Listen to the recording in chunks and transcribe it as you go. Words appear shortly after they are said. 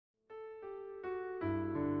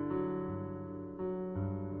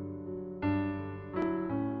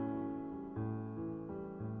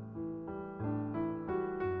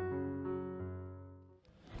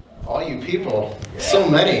all you people. So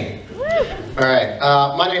many. All right,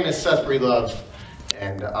 my name is Seth Breedlove,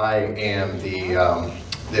 and I am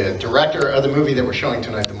the director of the movie that we're showing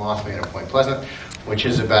tonight, The Mothman of Point Pleasant, which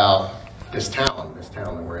is about this town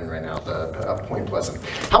that we're in right now, the Point Pleasant.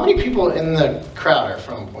 How many people in the crowd are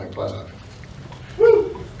from Point Pleasant?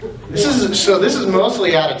 Woo! This is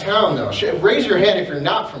mostly out of town though. Raise your hand if you're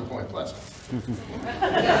not from Point Pleasant.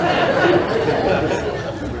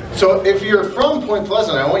 So if you're from Point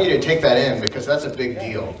Pleasant, I want you to take that in because that's a big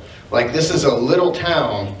deal. Like, this is a little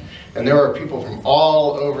town, and there are people from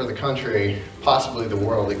all over the country, possibly the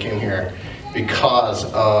world, that came here because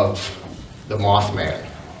of the Mothman.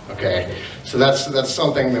 Okay, so that's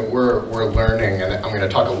something that we're learning, and I'm going to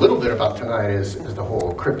talk a little bit about tonight is the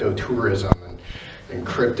whole crypto tourism and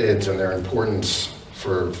cryptids and their importance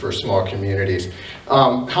for small communities.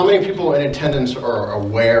 How many people in attendance are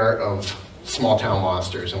aware of small town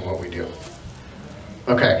monsters and what we do?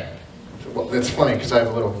 Okay, well, it's funny because I have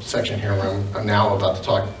a little section here where I'm now about to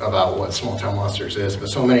talk about what small town monsters is, but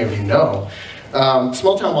so many of you know.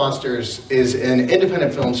 Small Town Monsters is an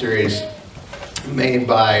independent film series made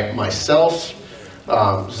by myself,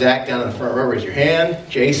 Zach down in the front row, raise your hand,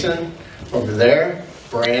 Jason over there,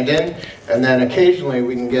 Brandon, and then occasionally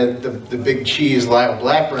we can get the big cheese Lyle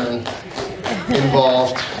Blackburn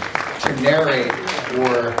involved to narrate,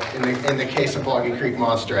 or in the case of Boggy Creek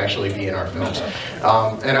Monster, actually be in our films.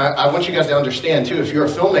 And I want you guys to understand too, if you're a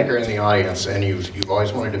filmmaker in the audience and you've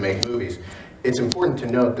always wanted to make movies, it's important to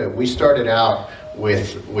note that we started out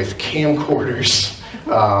with camcorders,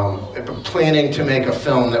 planning to make a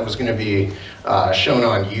film that was going to be shown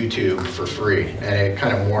on YouTube for free, and it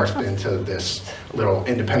kind of morphed into this little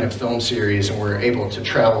independent film series, and we're able to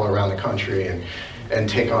travel around the country and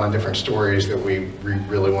take on different stories that we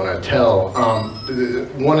really want to tell.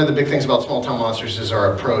 One of the big things about Small Town Monsters is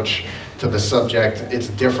our approach to the subject. It's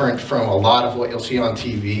different from a lot of what you'll see on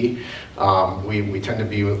TV. We tend to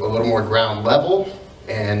be a little more ground level,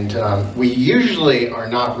 and we usually are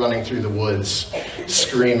not running through the woods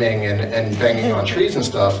screaming and banging on trees and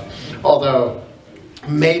stuff, although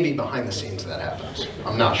maybe behind the scenes that happens.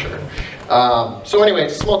 I'm not sure. So anyway,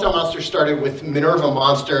 Small Town Monsters started with Minerva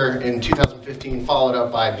Monster in 2015, followed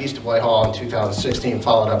up by Beast of Whitehall in 2016,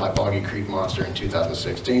 followed up by Boggy Creek Monster in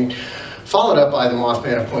 2016, followed up by The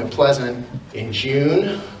Mothman of Point Pleasant in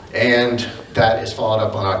June, and that is followed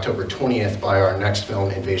up on October 20th by our next film,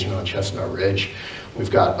 Invasion on Chestnut Ridge.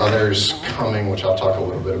 We've got others coming, which I'll talk a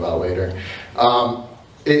little bit about later.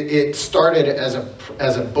 It started as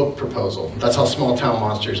a book proposal. That's how Small Town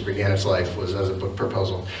Monsters began its life, was as a book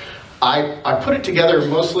proposal. I put it together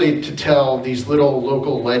mostly to tell these little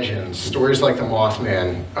local legends. Stories like the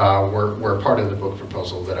Mothman were part of the book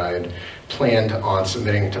proposal that I had planned on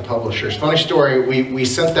submitting to publishers. Funny story, we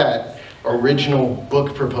sent that original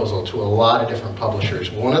book proposal to a lot of different publishers.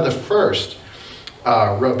 One of the first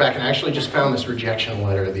wrote back, and I actually just found this rejection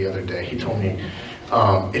letter the other day. He told me,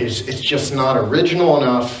 it's just not original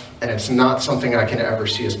enough, and it's not something I can ever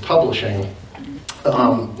see as publishing.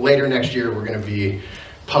 Later next year, we're going to be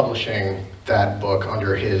publishing that book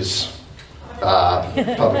under his, under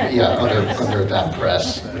that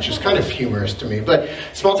press, which is kind of humorous to me. But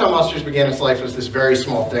Small Town Monsters began its life as this very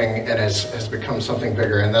small thing and has become something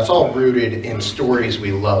bigger, and that's all rooted in stories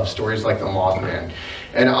we love, stories like the Mothman.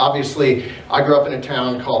 And obviously, I grew up in a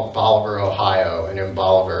town called Bolivar, Ohio, and in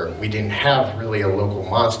Bolivar, we didn't have really a local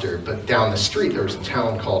monster, but down the street there was a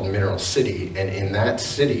town called Mineral City, and in that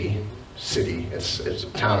city, it's a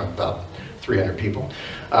town of about 300 people,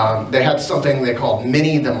 they had something they called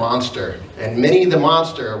Minnie the Monster. And Minnie the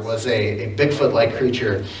Monster was a Bigfoot-like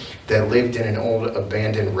creature that lived in an old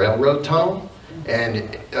abandoned railroad tunnel,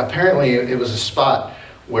 and apparently it was a spot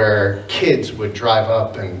where kids would drive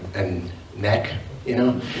up and neck, you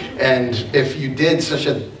know? And if you did such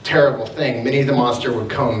a terrible thing, Minnie the Monster would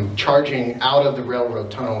come charging out of the railroad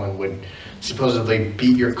tunnel and would supposedly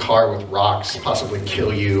beat your car with rocks, possibly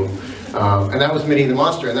kill you. And that was Minnie the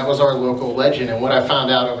Monster, and that was our local legend. And what I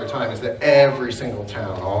found out over time is that every single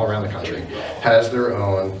town all around the country has their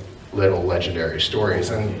own little legendary stories.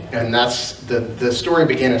 And that's, the story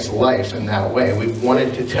began its life in that way. We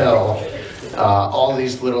wanted to tell all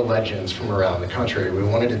these little legends from around the country. We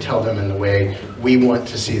wanted to tell them in the way we want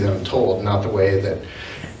to see them told, not the way that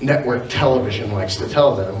network television likes to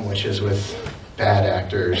tell them, which is with bad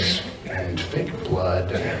actors and fake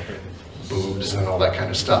blood and boobs and all that kind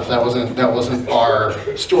of stuff. That wasn't our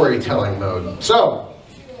storytelling mode. So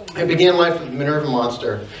it began life with Minerva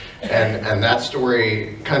Monster, and that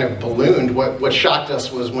story kind of ballooned. What shocked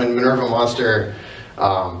us was when Minerva Monster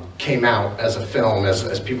came out as a film,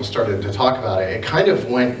 as people started to talk about it, it kind of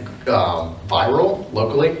went viral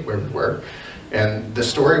locally where we were. And the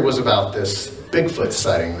story was about this Bigfoot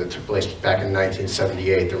sighting that took place back in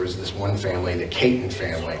 1978. There was this one family, the Caton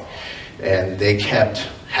family, and they kept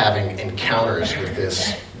having encounters with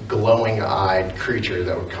this glowing-eyed creature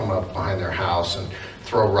that would come up behind their house and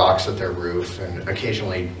throw rocks at their roof and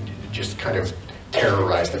occasionally just kind of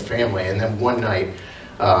terrorize the family. And then one night,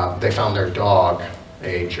 they found their dog,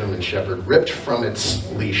 a German Shepherd, ripped from its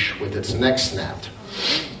leash with its neck snapped.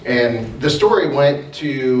 And the story went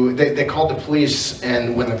to, they called the police,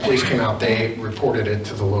 and when the police came out, they reported it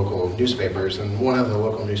to the local newspapers, and one of the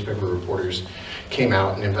local newspaper reporters came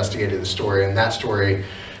out and investigated the story, and that story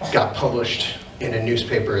got published in a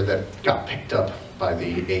newspaper that got picked up by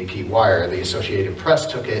the AP Wire. The Associated Press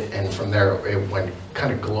took it, and from there it went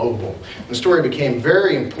kind of global. The story became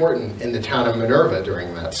very important in the town of Minerva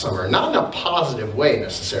during that summer, not in a positive way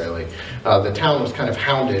necessarily. The town was kind of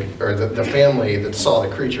hounded, or the family that saw the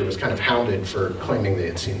creature was kind of hounded for claiming they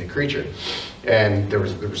had seen the creature. And there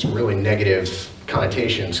was some really negative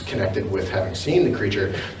connotations connected with having seen the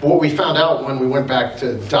creature. But what we found out when we went back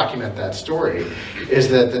to document that story is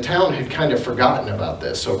that the town had kind of forgotten about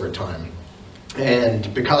this over time.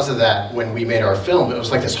 And because of that, when we made our film, it was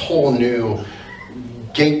like this whole new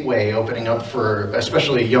gateway opening up for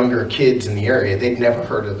especially younger kids in the area. They'd never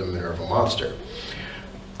heard of the Minerva Monster.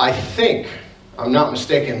 I think, I'm not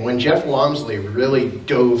mistaken, when Jeff Walmsley really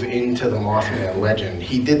dove into the Mothman legend,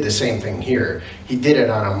 he did the same thing here. He did it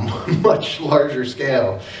on a much larger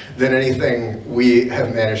scale than anything we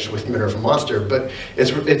have managed with Minerva Monster, but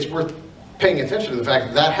it's worth paying attention to the fact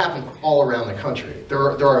that that happened all around the country. There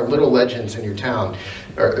are little legends in your town,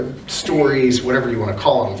 or stories, whatever you want to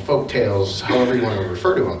call them, folk tales, however you want to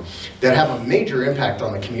refer to them, that have a major impact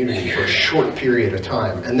on the community for a short period of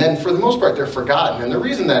time. And then for the most part, they're forgotten. And the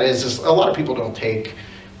reason that is a lot of people don't take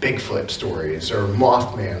Bigfoot stories or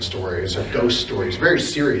Mothman stories or ghost stories very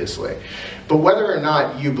seriously. But whether or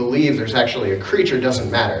not you believe there's actually a creature doesn't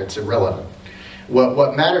matter, it's irrelevant.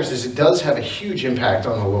 What matters is it does have a huge impact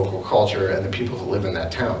on the local culture and the people who live in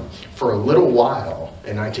that town. For a little while,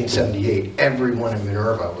 in 1978, everyone in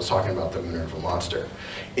Minerva was talking about the Minerva Monster.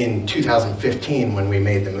 In 2015, when we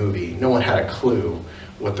made the movie, no one had a clue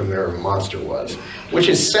what the Minerva Monster was, which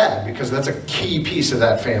is sad because that's a key piece of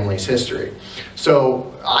that family's history.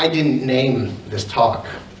 So I didn't name this talk.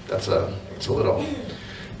 It's a little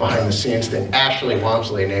behind the scenes thing. Ashley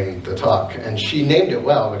Walmsley named the talk, and she named it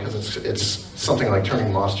well because it's something like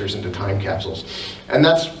turning monsters into time capsules. And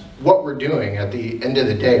that's what we're doing at the end of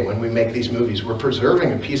the day when we make these movies. We're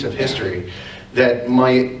preserving a piece of history that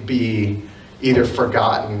might be either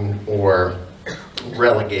forgotten or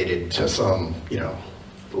relegated to some,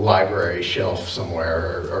 library shelf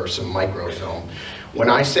somewhere or some microfilm. When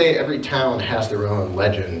I say every town has their own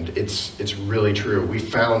legend, it's really true. We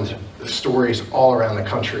found stories all around the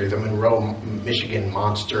country, the Monroe, Michigan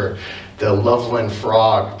monster, the Loveland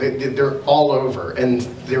frog, they're all over. And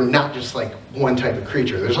they're not just like one type of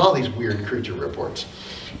creature. There's all these weird creature reports.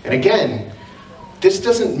 And again, this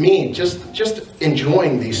doesn't mean, just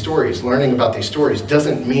enjoying these stories, learning about these stories,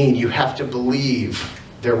 doesn't mean you have to believe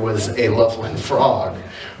there was a Loveland frog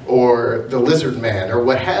or the lizard man or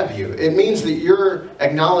what have you. It means that you're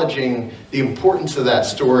acknowledging the importance of that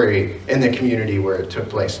story in the community where it took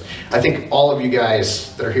place. I think all of you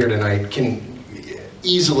guys that are here tonight can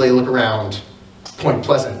easily look around Point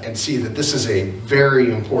Pleasant and see that this is a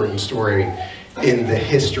very important story in the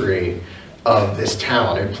history of this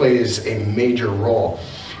town. It plays a major role.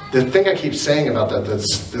 The thing I keep saying about that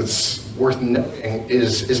that's worth noting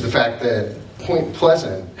is the fact that Point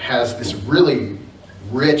Pleasant has this really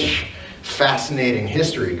rich, fascinating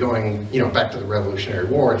history going, back to the Revolutionary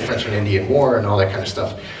War, the French and Indian War, and all that kind of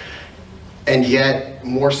stuff. And yet,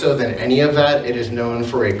 more so than any of that, it is known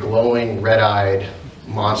for a glowing, red-eyed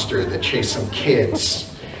monster that chased some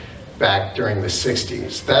kids back during the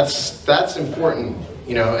 60s. That's important,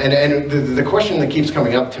 and the question that keeps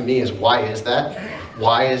coming up to me is, why is that?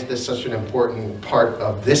 Why is this such an important part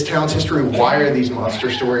of this town's history? Why are these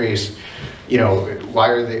monster stories,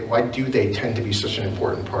 why do they tend to be such an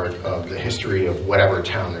important part of the history of whatever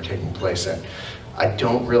town they're taking place in? I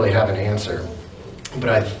don't really have an answer, but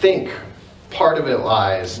I think part of it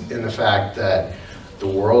lies in the fact that the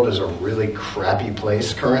world is a really crappy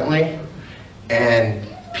place currently, and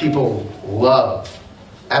people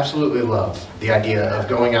absolutely love the idea of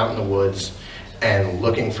going out in the woods and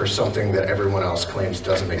looking for something that everyone else claims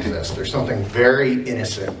doesn't exist. There's something very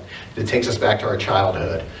innocent that takes us back to our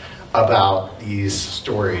childhood about these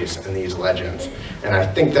stories and these legends. And I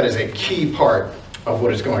think that is a key part of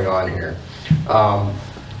what is going on here.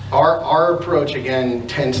 Our approach, again,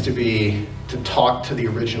 tends to be to talk to the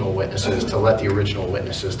original witnesses, to let the original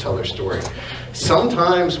witnesses tell their story.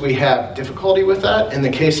 Sometimes we have difficulty with that. In the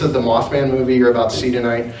case of the Mothman movie you're about to see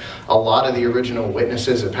tonight, a lot of the original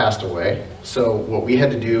witnesses have passed away. So what we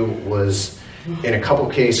had to do was, in a couple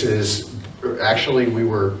cases, actually we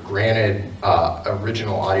were granted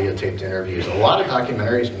original audio taped interviews. A lot of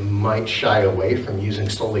documentaries might shy away from using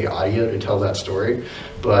solely audio to tell that story,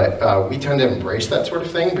 but we tend to embrace that sort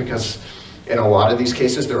of thing because in a lot of these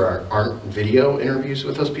cases there aren't video interviews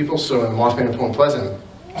with those people. So in Mothman of Point Pleasant,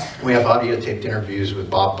 we have audio taped interviews with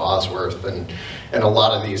Bob Bosworth and a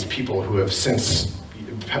lot of these people who have since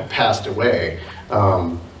passed away.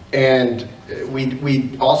 And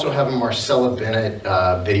we also have a Marcella Bennett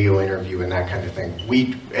video interview and that kind of thing.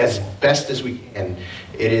 We, as best as we can,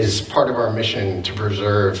 it is part of our mission to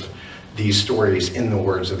preserve these stories in the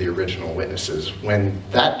words of the original witnesses. When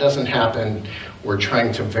that doesn't happen, we're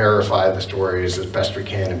trying to verify the stories as best we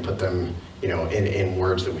can and put them, you know, in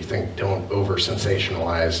words that we think don't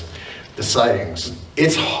over-sensationalize the sightings.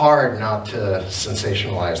 It's hard not to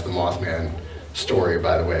sensationalize the Mothman story,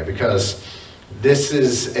 by the way, because this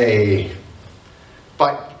is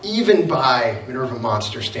even by Minerva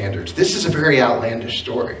Monster standards, this is a very outlandish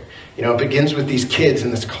story. You know, it begins with these kids in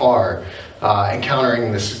this car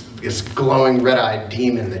encountering this glowing red-eyed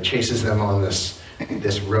demon that chases them on this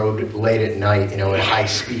road late at night, you know, at high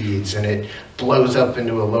speeds, and it blows up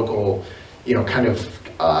into a local, you know, kind of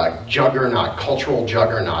juggernaut, cultural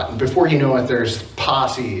juggernaut. And before you know it, there's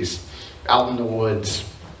posses out in the woods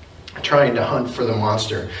trying to hunt for the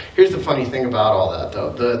monster. Here's the funny thing about all that,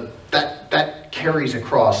 though. That carries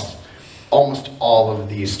across almost all of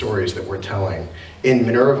these stories that we're telling. In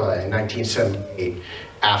Minerva in 1978,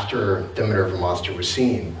 after the Minerva monster was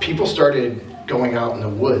seen, people started going out in the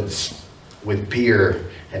woods with beer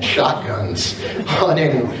and shotguns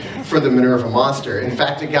hunting for the Minerva monster. In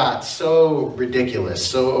fact, it got so ridiculous,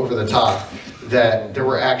 so over the top, that there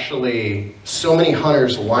were actually so many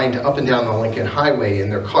hunters lined up and down the Lincoln Highway in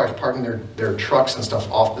their cars, parking their trucks and stuff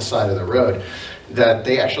off the side of the road, that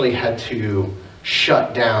they actually had to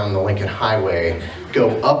shut down the Lincoln Highway, go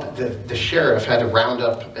up, the sheriff had to round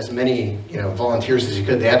up as many, you know, volunteers as he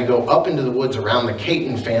could. They had to go up into the woods around the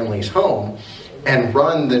Caton family's home and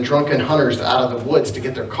run the drunken hunters out of the woods to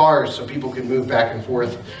get their cars so people could move back and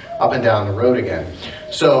forth up and down the road again.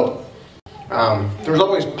 So there's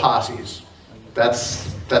always posses.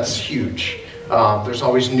 That's huge. There's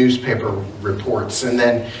always newspaper reports, and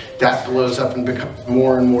then that blows up and becomes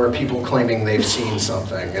more and more people claiming they've seen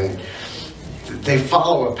something, and they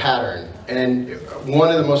follow a pattern. And one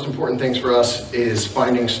of the most important things for us is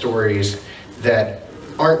finding stories that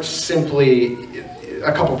aren't simply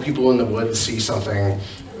a couple people in the woods see something.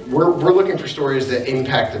 We're looking for stories that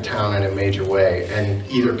impact the town in a major way and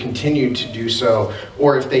either continue to do so,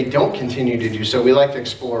 or if they don't continue to do so, we like to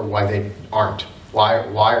explore why they aren't.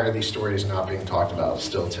 Why are these stories not being talked about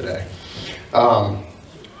still today?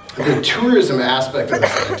 The tourism aspect of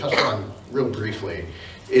this that I touched on real briefly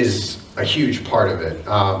is a huge part of it.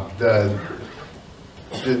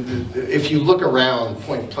 If you look around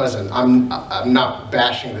Point Pleasant, I'm not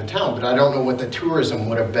bashing the town, but I don't know what the tourism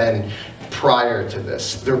would have been prior to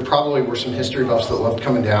this. There probably were some history buffs that loved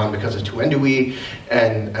coming down because of Tuendui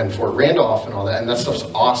and Fort Randolph and all that, and that stuff's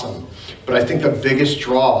awesome. But I think the biggest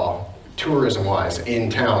draw, tourism-wise, in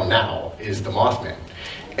town now is the Mothman.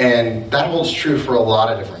 And that holds true for a lot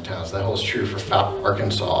of different towns. That holds true for Fountain,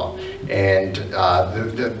 Arkansas, and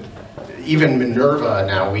even Minerva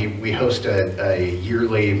now. We host a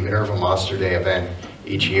yearly Minerva Monster Day event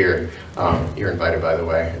each year. You're invited, by the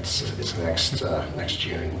way. It's next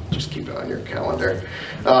June. Just keep it on your calendar.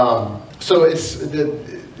 So it's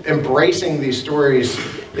embracing these stories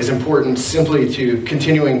is important simply to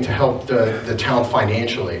continuing to help the town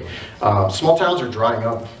financially. Small towns are drying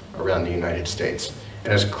up around the United States.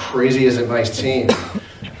 And as crazy as it might seem,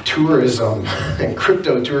 tourism and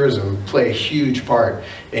crypto tourism play a huge part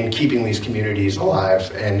in keeping these communities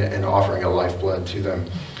alive and offering a lifeblood to them.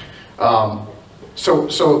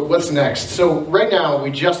 So what's next? So right now, we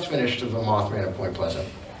just finished the Mothman of Point Pleasant.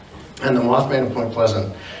 And the Mothman of Point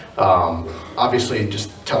Pleasant obviously just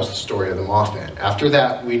tells the story of the Mothman. After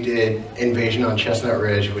that, we did Invasion on Chestnut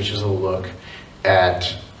Ridge, which is a look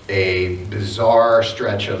at a bizarre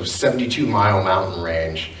stretch of 72-mile mountain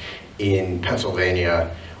range in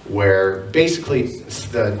Pennsylvania, where basically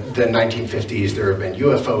the 1950s there have been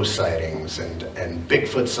UFO sightings and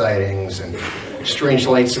Bigfoot sightings and strange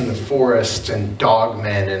lights in the forest and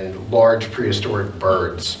dogmen and large prehistoric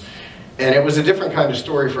birds. And it was a different kind of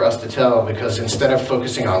story for us to tell, because instead of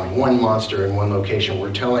focusing on one monster in one location,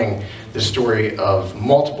 we're telling the story of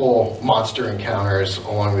multiple monster encounters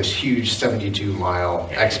along this huge 72-mile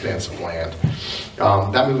expanse of land.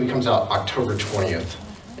 That movie comes out October 20th,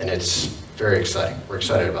 and it's very exciting. We're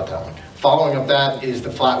excited about that one. Following up that is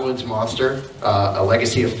The Flatwoods Monster, A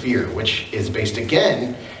Legacy of Fear, which is based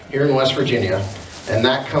again here in West Virginia, and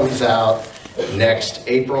that comes out next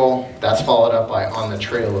April. That's followed up by On the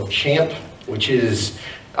Trail of Champ, which is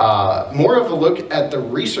more of a look at the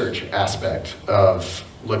research aspect of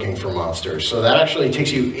looking for monsters. So that actually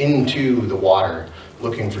takes you into the water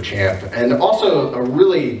looking for Champ, and also a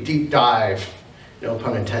really deep dive, no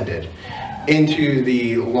pun intended, into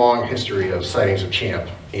the long history of sightings of Champ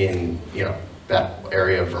in, you know, that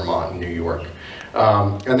area of Vermont and New York.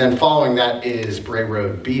 And then following that is Bray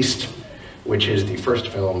Road Beast, which is the first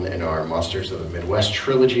film in our Monsters of the Midwest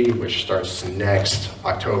trilogy, which starts next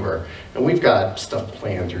October. And we've got stuff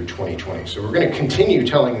planned through 2020. So we're gonna continue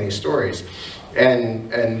telling these stories.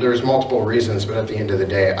 And there's multiple reasons, but at the end of the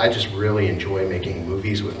day, I just really enjoy making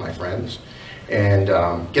movies with my friends and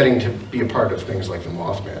getting to be a part of things like the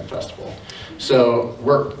Mothman Festival. So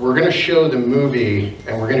we're gonna show the movie,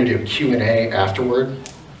 and we're gonna do a Q&A afterward.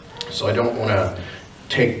 So I don't wanna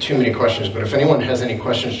take too many questions, but if anyone has any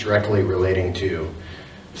questions directly relating to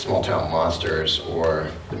small town monsters or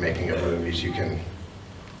the making of movies, you can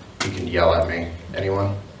yell at me.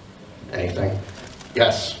 Anyone? Anything?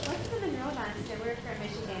 Yes? What's the Monroe Monster? We're from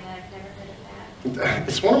Michigan, and I've never heard of that.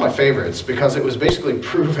 It's one of my favorites because it was basically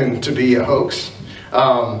proven to be a hoax.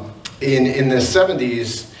 In the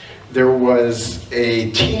 70s, there was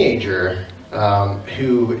a teenager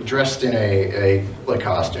who dressed in a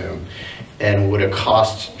costume and would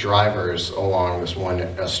accost drivers along this one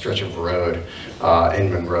stretch of road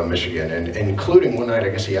in Monroe, Michigan. And including one night, I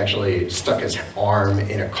guess he actually stuck his arm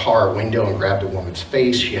in a car window and grabbed a woman's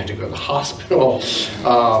face. She had to go to the hospital.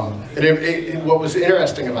 What was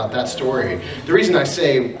interesting about that story, the reason I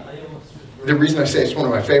say it's one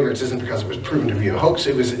of my favorites isn't because it was proven to be a hoax.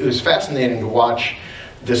 It was fascinating to watch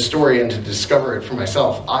this story and to discover it for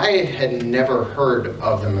myself. I had never heard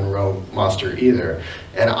of the Monroe Monster either,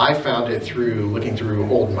 and I found it through looking through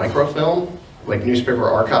old microfilm, like newspaper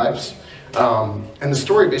archives. And the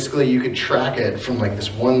story, basically, you could track it from like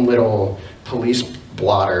this one little police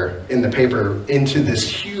blotter in the paper into this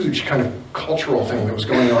huge kind of cultural thing that was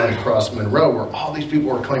going on across Monroe, where all these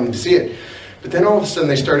people were claiming to see it. But then all of a sudden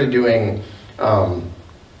they started doing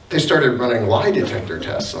they started running lie detector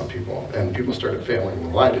tests on people, and people started failing the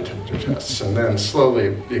lie detector tests. And then slowly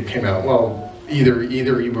it came out, well, either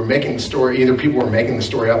you were making the story, either people were making the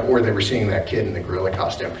story up, or they were seeing that kid in the gorilla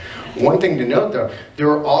costume. One thing to note though,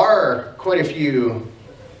 there are quite a few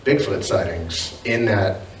Bigfoot sightings in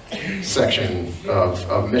that section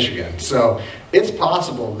of Michigan. So it's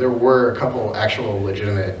possible there were a couple actual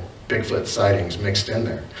legitimate Bigfoot sightings mixed in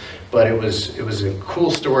there. But it was a cool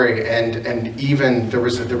story, and even there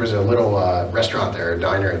was a little restaurant there, a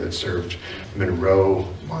diner that served Monroe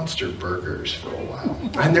Monster burgers for a while,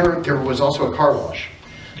 and there was also a car wash,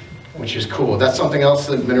 which is cool. That's something else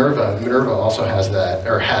that Minerva also has that,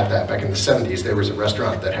 or had that back in the 70s. There was a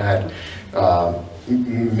restaurant that had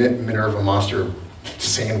Minerva Monster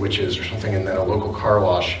sandwiches or something, and then a local car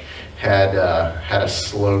wash had a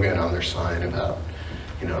slogan on their sign about,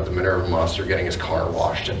 you know, the Minerva Monster getting his car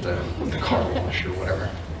washed at the car wash or whatever.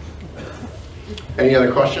 Any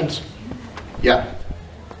other questions? Yeah.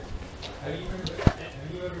 Have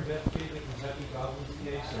you ever investigated the Kentucky Goblins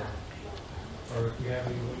case, or if you have,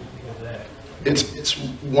 what do you think of that? It's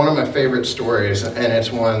one of my favorite stories, and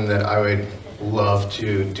it's one that I would love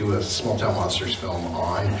to do a small town monsters film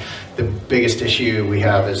on. The biggest issue we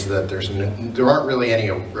have is that there aren't really any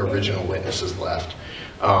original witnesses left.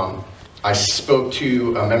 I spoke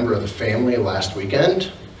to a member of the family last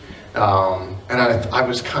weekend, and I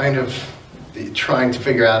was kind of trying to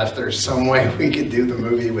figure out if there's some way we could do the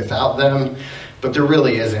movie without them, but there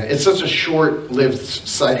really isn't. It's such a short-lived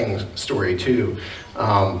sighting story too.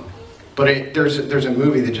 But there's a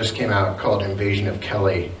movie that just came out called Invasion of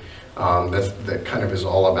Kelly that kind of is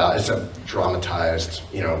all about, it's a dramatized,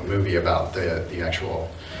 you know, movie about the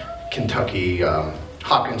actual Kentucky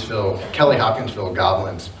Kelly Hopkinsville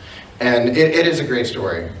goblins. And it is a great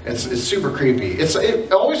story. It's super creepy.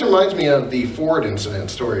 It always reminds me of the Ford incident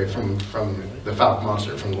story from the Falcon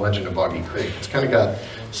Monster from the Legend of Boggy Creek. It's kind of got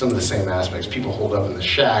some of the same aspects. People hold up in the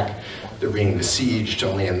shack, they're being besieged,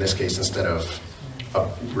 only in this case, instead of a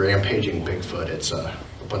rampaging Bigfoot, it's a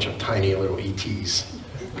bunch of tiny little ETs.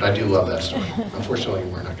 But I do love that story. Unfortunately,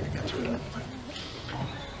 we're not going to get through it.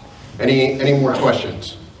 Any more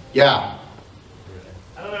questions? Yeah?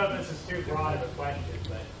 I don't know if this is too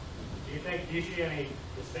do you see any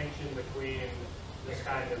distinction between this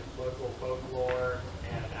kind of local folklore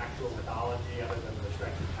and actual mythology other than the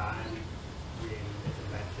stretch of time between its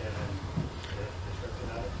invention and the description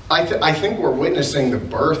of it? I think we're witnessing the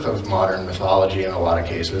birth of modern mythology in a lot of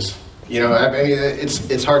cases. You know, I mean,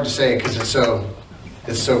 it's hard to say because it's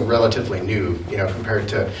so relatively new, you know, compared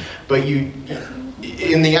to, but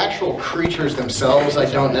in the actual creatures themselves, I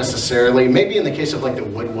don't necessarily, maybe in the case of like the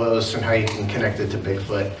Woodwose and how you can connect it to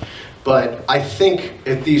Bigfoot, but I think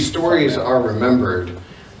if these stories are remembered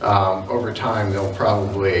over time, they'll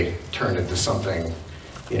probably turn into something,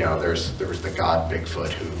 you know, there was the god Bigfoot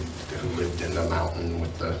who lived in the mountain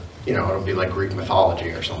with the, you know, it'll be like Greek mythology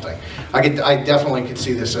or something. I definitely could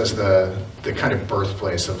see this as the kind of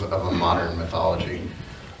birthplace of a modern mythology.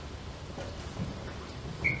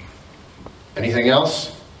 Anything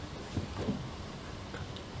else?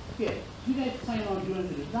 Yeah, you guys plan on doing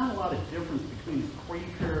it. There's not a lot of difference between a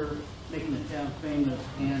creature making a town famous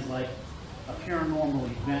and like a paranormal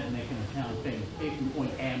event making a town famous. Case in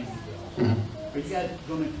point, Amityville. Are you guys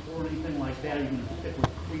going to explore anything like that? Or are you going to stick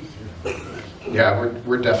with creatures? Yeah,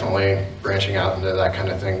 we're definitely branching out into that kind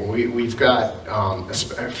of thing. We've got,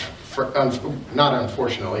 not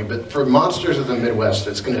unfortunately, but for Monsters of the Midwest,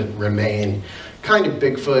 it's going to remain kind of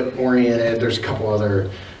Bigfoot oriented. There's a couple other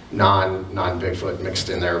non-Bigfoot mixed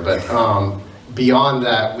in there, but beyond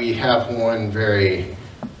that, we have one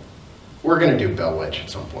we're going to do Bell Witch at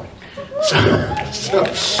some point. So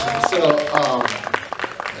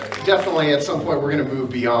definitely at some point we're going to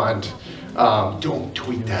move beyond. Don't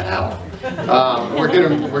tweet that out. We're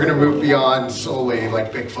gonna move beyond solely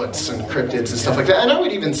like Bigfoots and cryptids and stuff like that. And I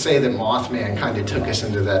would even say that Mothman kind of took us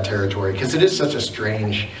into that territory because it is such a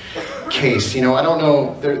strange case. You know, I don't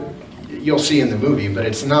know. You'll see in the movie, but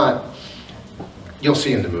it's not. You'll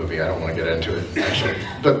see in the movie. I don't want to get into it actually,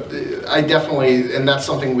 but I definitely, and that's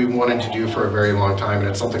something we wanted to do for a very long time, and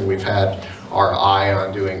it's something we've had our eye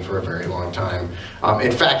on doing for a very long time.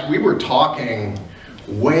 In fact, we were talking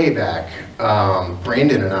way back,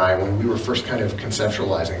 Brandon and I, when we were first kind of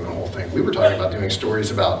conceptualizing the whole thing, we were talking about doing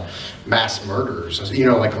stories about mass murders, you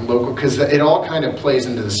know, like a local, because it all kind of plays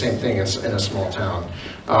into the same thing in a small town.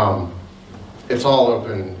 It's all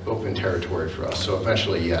open territory for us, so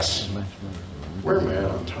eventually, yes. Where am I at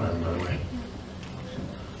on time, by the way?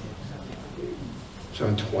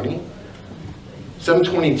 7:20?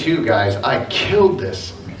 7:22, guys. I killed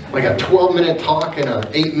this. Like a 12-minute talk and an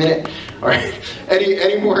 8-minute. All right.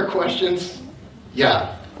 Any more questions?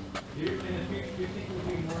 Yeah. Do you think it would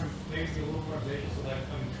be more, maybe a little more ambitious, like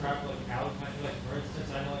travel like out, kind of like, for instance,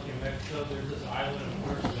 I know like in Mexico there's this island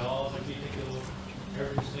of horse dolls. Like, do you think it will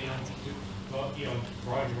ever just, you know,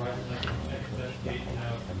 broad horizons, like investigate, you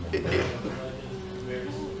know,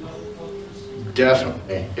 various cultures?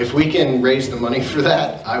 Definitely. If we can raise the money for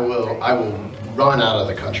that, I will run out of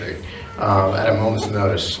the country. At a moment's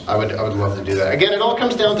notice. I would love to do that. Again, it all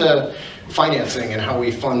comes down to financing and how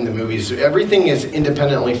we fund the movies. Everything is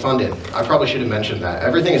independently funded. I probably should have mentioned that.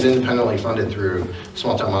 Everything is independently funded through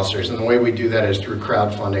Small Town Monsters, and the way we do that is through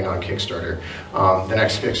crowdfunding on Kickstarter. The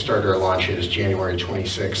next Kickstarter launch is January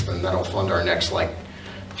 26th, and that'll fund our next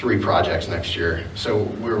 3 projects next year. So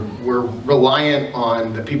we're reliant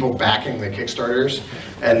on the people backing the Kickstarters,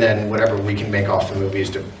 and then whatever we can make off the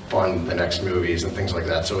movies to fund the next movies and things like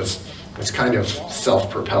that. So it's kind of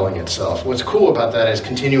self-propelling itself. What's cool about that is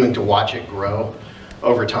continuing to watch it grow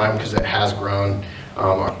over time, because it has grown,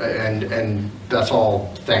 and that's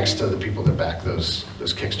all thanks to the people that back those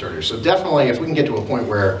Kickstarters. So definitely, if we can get to a point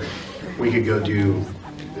where we could go do,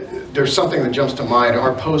 there's something that jumps to mind.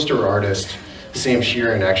 Our poster artist, Sam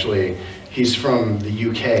Sheeran, actually, he's from the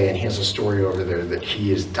UK, and he has a story over there that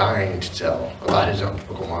he is dying to tell about his own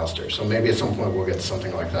local monster. So maybe at some point we'll get to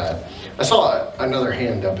something like that. I saw another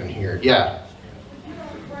hand up in here. Yeah? You know,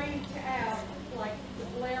 afraid to ask, like the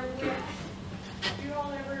Blair Witch. Do you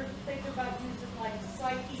all ever think about using like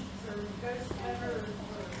psychics or ghost hunters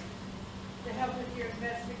to help with your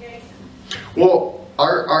investigation? Well,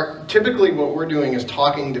 typically what we're doing is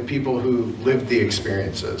talking to people who lived the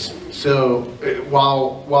experiences. So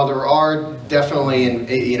while there are definitely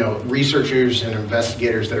researchers and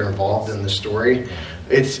investigators that are involved in the story,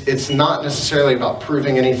 it's not necessarily about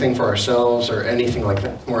proving anything for ourselves or anything like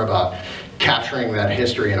that. It's more about capturing that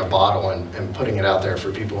history in a bottle and putting it out there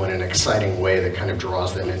for people in an exciting way that kind of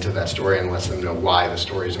draws them into that story and lets them know why the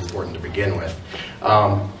story is important to begin with.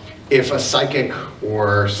 If a psychic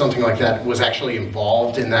or something like that was actually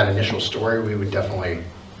involved in that initial story, we would definitely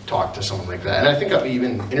talk to someone like that. And I think I've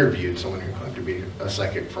even interviewed someone who claimed to be a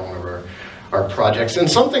psychic for one of our projects. And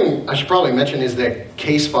something I should probably mention is that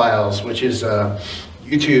Case Files, which is a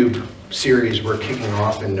YouTube series we're kicking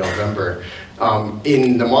off in November.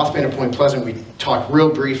 In the Mothman of Point Pleasant, we talked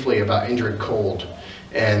real briefly about Indrid Cold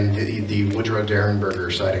and the Woodrow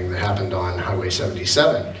Derenberger sighting that happened on Highway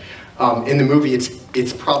 77. In the movie,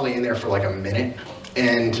 it's probably in there for like a minute.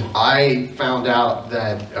 And I found out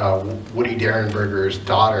that Woody Derenberger's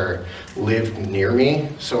daughter lived near me,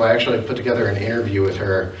 so I actually put together an interview with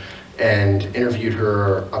her and interviewed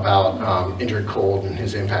her about Indrid Cold and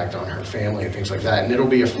his impact on her family and things like that. And it'll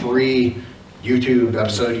be a free YouTube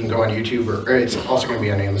episode. You can go on YouTube, or it's also going to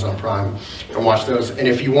be on Amazon Prime, and watch those. And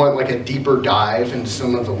if you want like a deeper dive into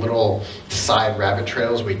some of the little side rabbit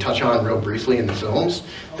trails we touch on real briefly in the films,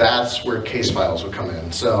 that's where Case Files will come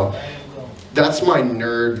in. So that's my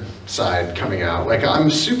nerd side coming out. Like,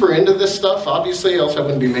 I'm super into this stuff, obviously, else I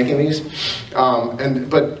wouldn't be making these.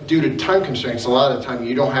 But due to time constraints, a lot of the time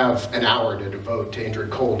you don't have an hour to devote to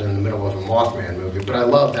Indrid Cold in the middle of a Mothman movie, but I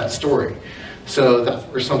love that story. So that's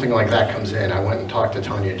where something like that comes in. I went and talked to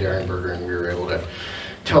Tanya Derenberger, and we were able to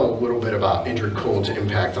tell a little bit about Indrid Cold's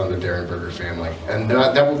impact on the Derenberger family. And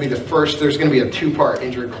that will be the first. There's going to be a 2-part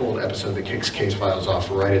Indrid Cold episode that kicks Case Files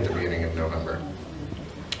off right at the beginning of November.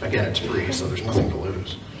 Again, it's free, so there's nothing to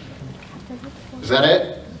lose. Is that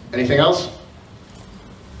it? Anything else?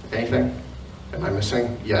 Anything? Am I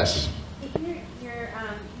missing? Yes. If you're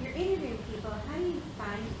interviewing people, how do you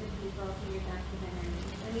find the people for your documentaries?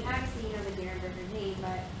 I mean, obviously you know the Derenberger name,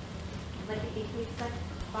 but like if it's like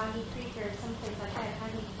Boggy Creek or someplace like that, how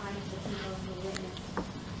do you find the people who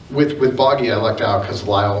witnessed? With Boggy, I lucked out because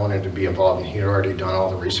Lyle wanted to be involved, and he'd already done all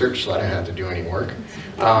the research, so I didn't have to do any work.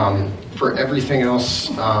 For everything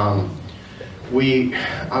else, I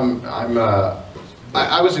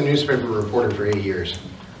was a newspaper reporter for 8 years,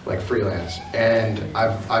 like freelance, and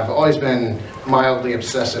I've always been mildly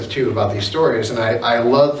obsessive too about these stories, and I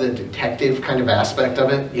love the detective kind of aspect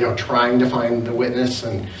of it, you know, trying to find the witness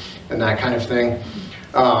and that kind of thing.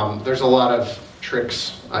 There's a lot of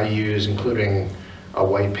tricks I use, including a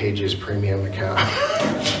White Pages premium account.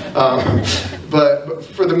 But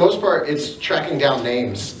for the most part, it's tracking down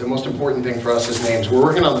names. The most important thing for us is names. We're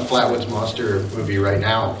working on the Flatwoods Monster movie right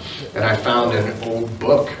now, and I found an old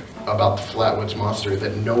book about the Flatwoods Monster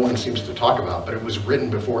that no one seems to talk about, but it was written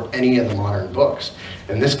before any of the modern books.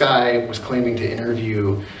 And this guy was claiming to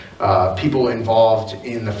interview people involved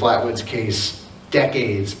in the Flatwoods case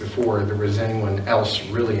decades before there was anyone else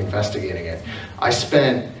really investigating it. I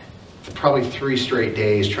spent probably 3 straight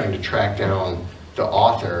days trying to track down the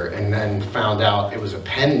author, and then found out it was a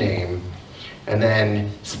pen name, and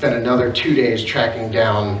then spent another 2 days tracking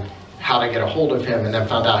down how to get a hold of him, and then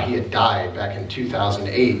found out he had died back in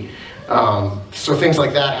 2008. So things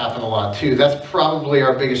like that happen a lot too. That's probably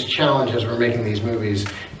our biggest challenge as we're making these movies,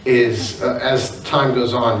 is as time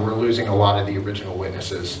goes on, we're losing a lot of the original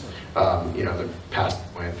witnesses, you know, the passed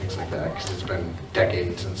away and things like that, because it's been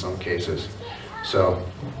decades in some cases. So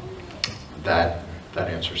that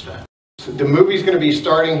answers that. So the movie's going to be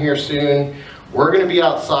starting here soon. We're going to be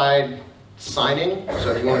outside signing,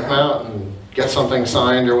 so if you want to come out and get something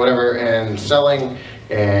signed or whatever, and selling,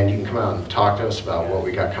 and you can come out and talk to us about what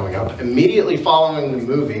we got coming up. Immediately following the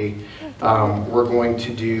movie, we're going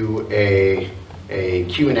to do a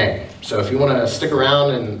Q&A. So if you want to stick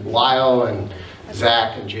around, and Lyle and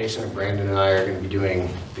Zach and Jason and Brandon and I are going to be doing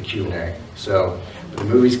the Q&A. So the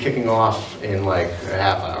movie's kicking off in like a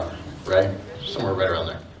half hour, right? Somewhere right around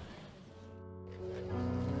there.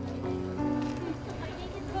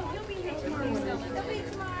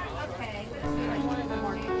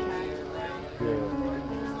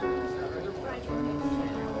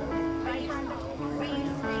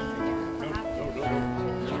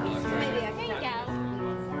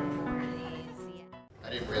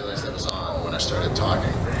 Started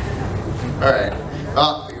talking. All right.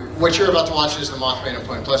 What you're about to watch is the Mothman of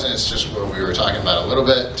Point Pleasant. It's just what we were talking about a little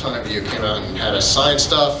bit. A ton of you came out and had us sign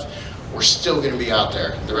stuff. We're still going to be out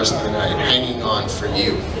there the rest of the night, hanging on for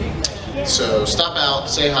you. So stop out,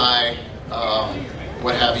 say hi,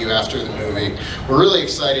 what have you after the movie. We're really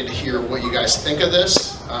excited to hear what you guys think of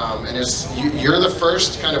this. And you're the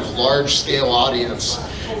first kind of large-scale audience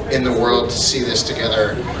in the world to see this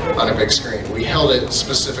together on a big screen. We held it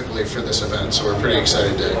specifically for this event, so we're pretty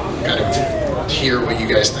excited to kind of hear what you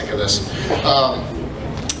guys think of this.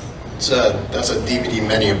 That's a DVD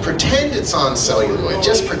menu. Pretend it's on celluloid.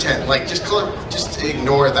 Just pretend. Like, just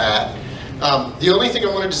ignore that. The only thing I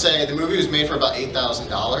wanted to say, the movie was made for about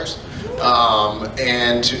 $8,000.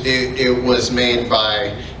 And it was made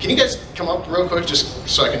by, can you guys come up real quick just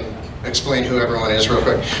so I can explain who everyone is real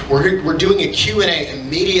quick. We're doing a Q&A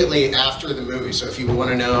immediately after the movie, so if you want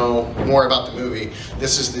to know more about the movie,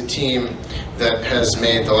 this is the team that has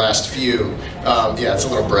made the last few. Yeah, it's a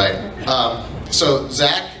little bright. So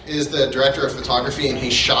Zach is the director of photography, and he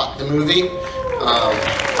shot the movie.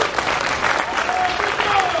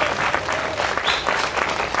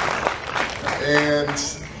 And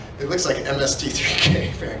it looks like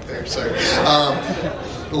MST3K back there, sorry.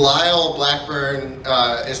 Lyle Blackburn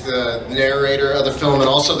is the narrator of the film and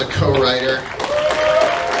also the co-writer.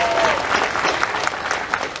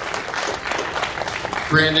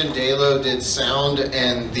 Brandon Dalo did sound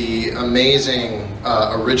and the amazing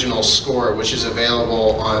original score, which is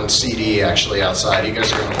available on CD actually outside. You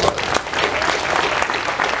guys are going to love it.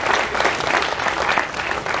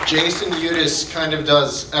 Jason Udis kind of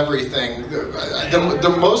does everything.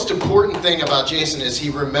 The most important thing about Jason is he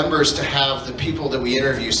remembers to have the people that we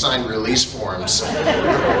interview sign release forms. So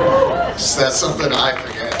that's something I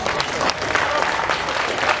forget.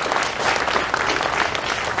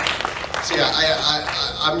 So yeah,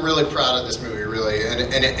 I'm really proud of this movie, really.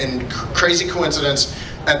 And crazy coincidence,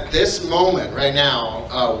 at this moment right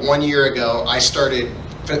now, 1 year ago, I started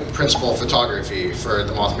principal photography for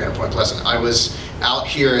the Mothman of Point Pleasant. I was out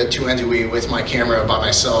here at Tuendui with my camera by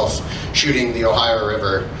myself shooting the Ohio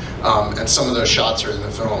River, and some of those shots are in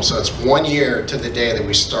the film. So it's 1 year to the day that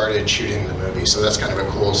we started shooting the movie, so that's kind of a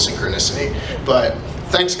cool synchronicity. But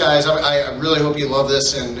thanks guys, I really hope you love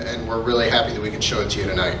this, and we're really happy that we can show it to you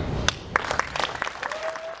tonight.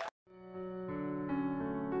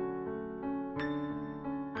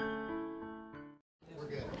 We're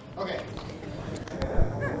good. Okay.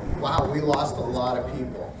 Wow, we lost a lot of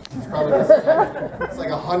people. It's probably it's like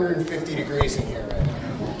 150 degrees in here right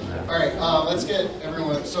now. All right, let's get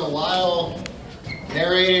everyone. So Lyle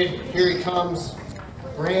narrated. Here he comes.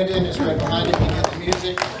 Brandon is right behind him. He got the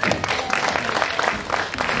music.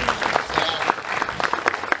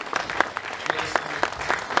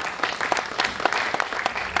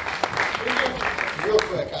 Real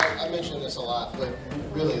quick, I mentioned this a lot, but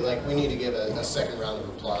really, like, we need to give a second round of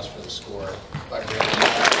applause for the score by Brandon.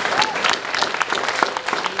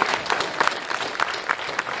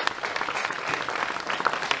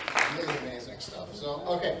 So,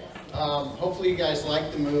 okay, hopefully you guys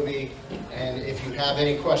like the movie, and if you have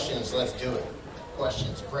any questions, let's do it.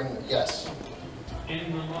 Questions, bring them, yes.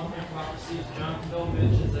 In the Mothman prophecies, John Bill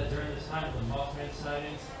mentions that during this time of the Mothman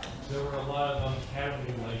sightings, there were a lot of cat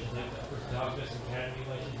mutilations, like the first dog and cat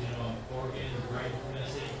mutilations, organs, brain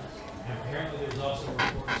missing. And apparently there was also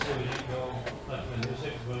reports too, we didn't go like the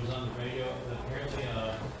music, but it was on the radio, that apparently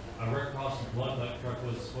a Red Cross blood truck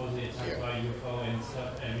was supposedly attacked by a UFO and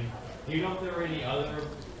stuff. I mean, do you know if there were any other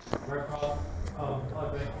Red Cross blood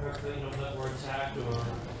trucks that were attacked or?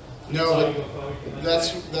 No, but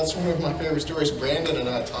that's one of my favorite stories. Brandon and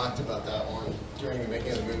I talked about that one during the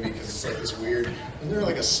making of the movie because it's like this weird. Wasn't there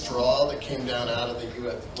like a straw that came down out of the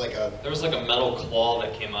UFO? There was like a metal claw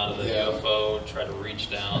that came out of the UFO, tried to reach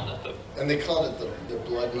down at the. And they called it the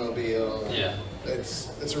Bloodmobile. Yeah.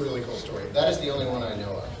 It's a really cool story. That is the only one I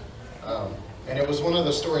know of, and it was one of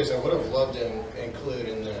the stories I would have loved to include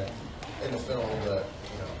in the film, but.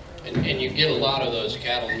 And you get a lot of those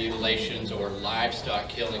cattle mutilations or livestock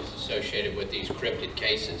killings associated with these cryptid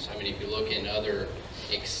cases. I mean, if you look in other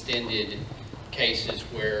extended cases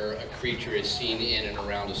where a creature is seen in and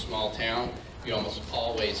around a small town, you almost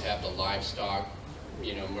always have the livestock,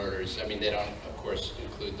 murders. I mean, they don't, of course,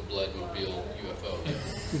 include the Bloodmobile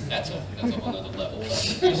UFO. That's a whole other level.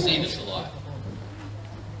 But you see this a lot.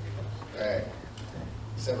 All right.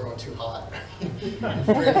 Is everyone too hot?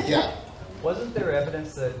 Yeah. Wasn't there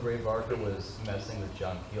evidence that Ray Barker was messing with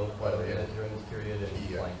John Peel quite a bit during this period and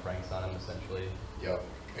playing pranks on him, essentially? Yep,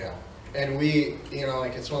 yeah. And we,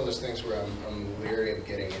 it's one of those things where I'm leery of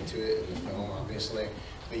getting into it in the film, obviously.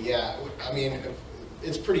 But yeah, I mean,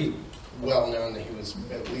 it's pretty well known that he was,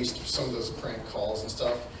 at least some of those prank calls and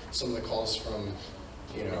stuff, some of the calls from,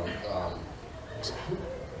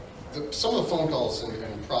 some of the phone calls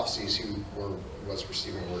and prophecies he was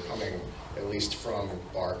receiving were coming at least from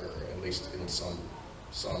Barker, at least in some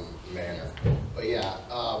manner. But yeah,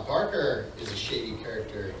 Barker is a shady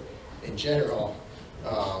character in general,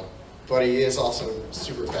 but he is also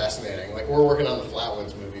super fascinating. Like, we're working on the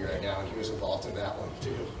Flatwoods movie right now, and he was involved in that one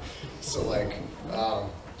too. So like,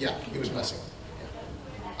 yeah, he was messing with it.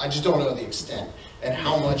 Yeah. I just don't know the extent and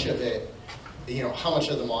how much of it, how much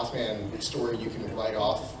of the Mothman story you can write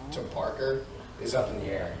off to Barker is up in the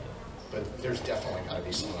air. But there's definitely got to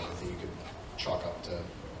be some of it that you could chalk up to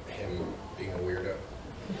him being a weirdo.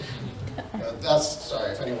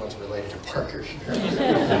 Sorry if anyone's related to Parker here.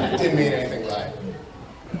 Didn't mean anything by it.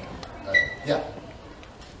 Yeah.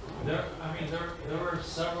 There were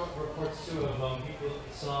several reports too of people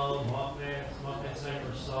that saw Mothman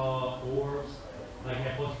snipers saw orbs, like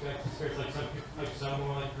have multi-factor spirits, like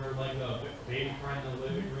someone like her, like a baby crying in the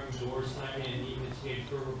living room, door slamming, and even she gave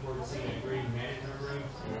her report seeing a green man in her room.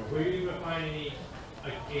 Were you able to find any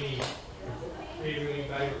interviewing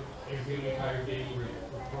guy getting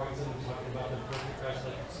reporting something talking about the perfect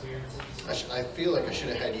crash-like experiences? I feel like I should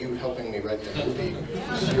have had you helping me write the movie.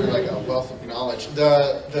 You're like a wealth of knowledge.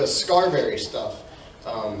 The Scarberry stuff.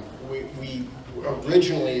 We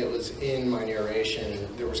originally, it was in my narration.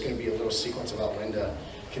 There was going to be a little sequence about Linda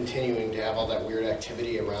continuing to have all that weird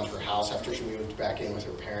activity around her house after she moved back in with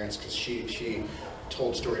her parents, because she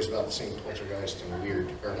told stories about seeing poltergeist and weird,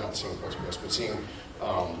 or not seeing poltergeist, but seeing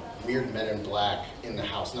weird men in black in the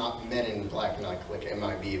house. Not men in black, not like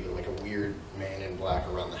MIB, but like a weird man in black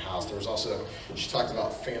around the house. There was also, she talked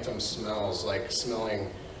about phantom smells, like smelling,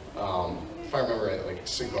 if I remember it, like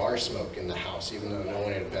cigar smoke in the house, even though no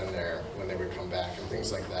one had been there when they would come back and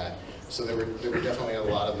things like that. So there were definitely a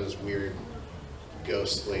lot of those weird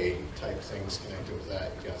ghostly type things connected with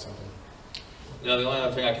that. You got something? No, the only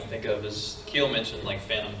other thing I can think of is Keel mentioned like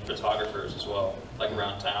phantom photographers as well, like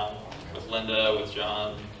around town with Linda, with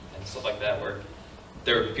John, and stuff like that, where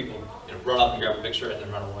there were people run up and grab a picture and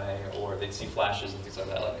then run away, or they'd see flashes and things like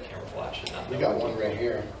that, like a camera flash. We got one right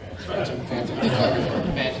here. Phantom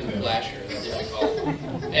photographer. Phantom flasher, that's what we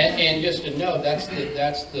call it. And just to know, that's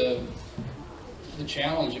the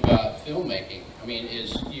challenge about filmmaking. I mean,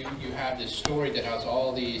 is you have this story that has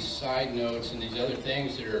all these side notes and these other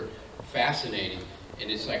things that are fascinating, and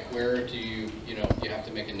it's like, where do you have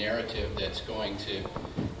to make a narrative that's going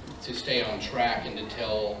to stay on track and to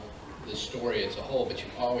tell the story as a whole, but you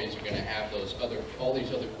always are going to have all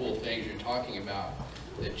these other cool things you're talking about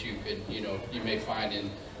that you could, you may find in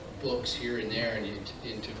books here and there,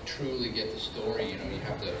 and to truly get the story, you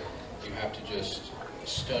have to just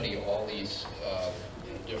study all these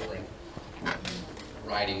different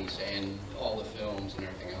writings and all the films and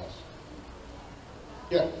everything else.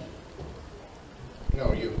 Yeah.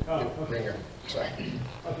 No, you. Okay. Ringer. Sorry.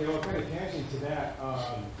 Okay, well, kind of catching to that,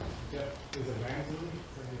 is it Ramsey?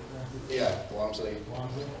 Yeah, Walmsley.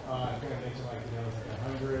 Walmsley. Kind of mentioned like, it's like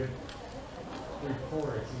 100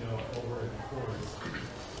 reports, over the course.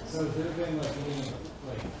 So has there been like any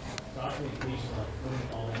documentation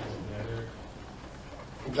putting all that together?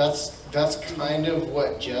 That's kind of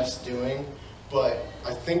what Jeff's doing, but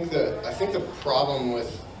I think the problem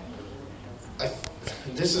with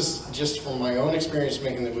this is just from my own experience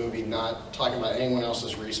making the movie, not talking about anyone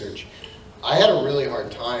else's research. I had a really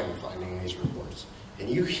hard time finding these reports. And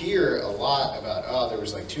you hear a lot about, there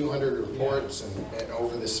was like 200 reports and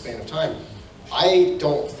over this span of time. I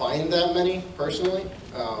don't find that many, personally.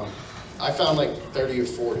 I found like 30 or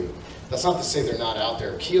 40. That's not to say they're not out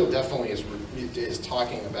there. Keel definitely is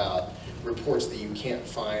talking about reports that you can't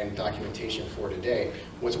find documentation for today.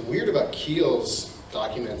 What's weird about Keel's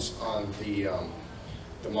documents on the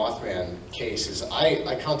Mothman case is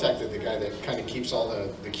I contacted the guy that kind of keeps all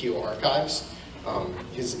the Keel archives.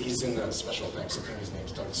 He's in the special effects. I think his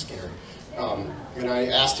name's Doug Skinner. And I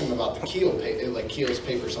asked him about the Keel's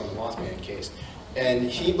papers on the Mothman case, and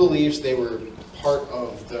he believes they were part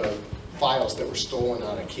of the files that were stolen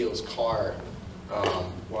out of Keel's car.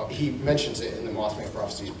 Well, he mentions it in the Mothman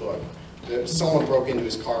Prophecies book. Someone broke into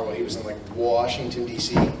his car while he was in like Washington,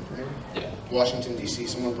 D.C. Right? Yeah. Washington, D.C.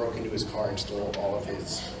 Someone broke into his car and stole all of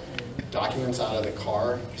his documents out of the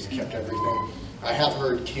car because he kept everything. I have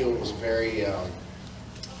heard Keel was very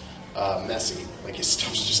messy. Like his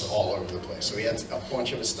stuff's just all over the place. So he had a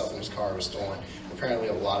bunch of his stuff in his car was stolen. Apparently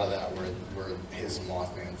a lot of that were his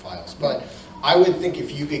Mothman files. But I would think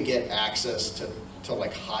if you could get access to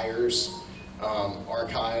like Hire's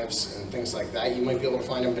archives and things like that, you might be able to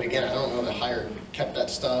find them. But again, I don't know that Hire kept that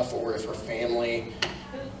stuff, or if her family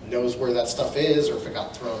knows where that stuff is, or if it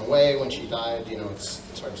got thrown away when she died.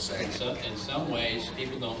 It's hard to say. In some ways,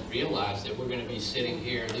 people don't realize that we're going to be sitting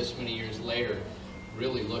here this many years later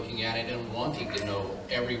really looking at it and wanting to know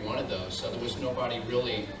every one of those. So there was nobody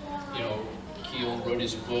really, Keel wrote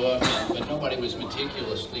his book, but nobody was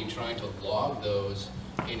meticulously trying to log those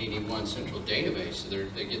in any one central database, so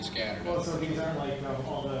they get scattered. Well, so these aren't like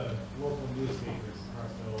all the local newspapers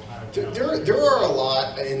across the Ohio. There are a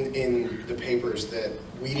lot in the papers that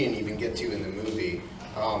we didn't even get to in the movie.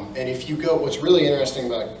 And if you go, what's really interesting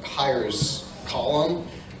about Hire's column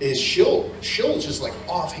is she'll just like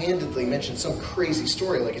offhandedly mention some crazy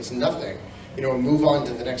story like it's nothing, and move on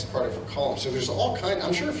to the next part of her column. So there's all kind.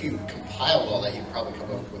 I'm sure if you compiled all that, you'd probably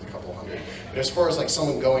come up with a couple hundred. But as far as like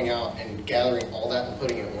someone going out and gathering all that and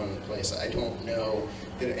putting it in one place, I don't know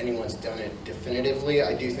that anyone's done it definitively.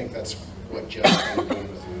 I do think that's what Jeff's kind of doing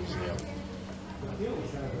with the museum. The deal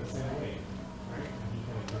was kind of the same way, right? He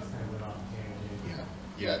kind of just kind of went off the tangent.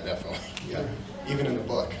 Yeah, definitely. Yeah, even in the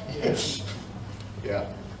book. Yeah.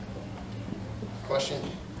 Question?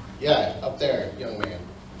 Yeah, up there, young man.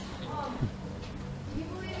 Do you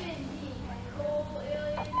believe in the coal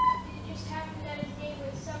alien? Did it just happen that his name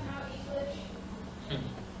was somehow English?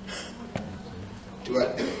 Do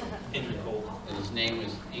what? Andrew Cole. And his name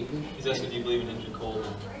was English? He's asking, do you believe in Andrew Cole?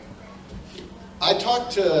 I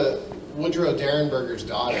talked to Woodrow Derenberger's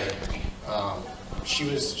daughter.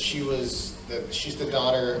 She's the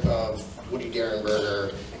daughter of Woody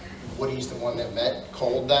Derenberger. Woody's the one that met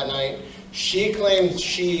Cold that night. She claimed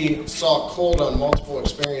she saw Cold on multiple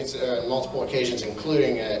occasions,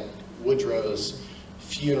 including at Woodrow's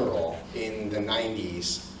funeral in the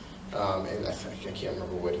 90s. And I can't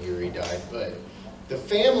remember what year he died, but the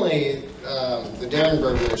family, the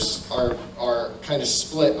Derenbergers, are kind of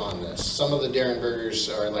split on this. Some of the Derenbergers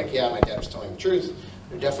are like, yeah, my dad was telling the truth.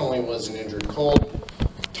 There definitely was an Andrew Cole.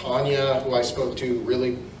 Tanya, who I spoke to,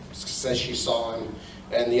 really says she saw him,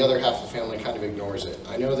 and the other half of the family kind of ignores it.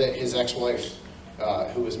 I know that his ex-wife,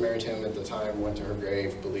 who was married to him at the time, went to her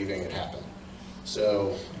grave believing it happened.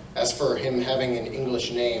 So as for him having an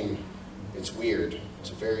English name, it's weird. It's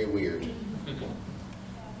very weird.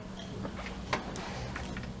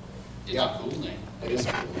 It's a cool name. It is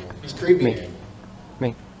a cool name. It's a creepy name.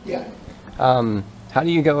 Me. Yeah. How do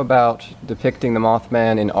you go about depicting the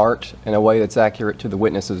Mothman in art in a way that's accurate to the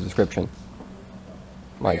witness's description?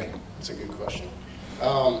 Yeah, that's a good question.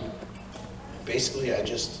 Basically, I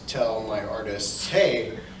just tell my artists,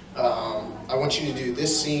 hey, I want you to do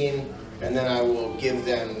this scene, and then I will give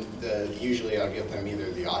them usually I'll give them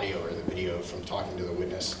either the audio or the video from talking to the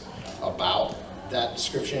witness about that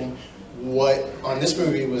description. What on this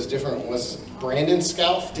movie was different was Brandon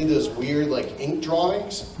Scalf did those weird like ink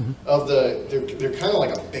drawings of they're kind of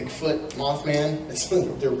like a Bigfoot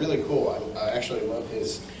Mothman. They're really cool. I actually love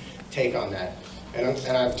his take on that.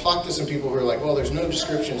 And I've talked to some people who are like, well, there's no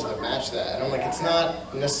descriptions that match that. And I'm like, it's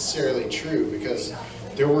not necessarily true because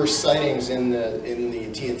there were sightings in the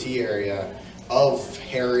TNT area of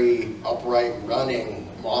hairy, upright, running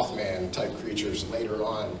Mothman type creatures later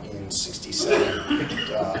on in '67.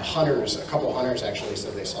 Hunters, a couple hunters actually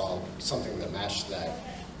said they saw something that matched that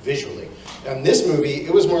visually. And this movie,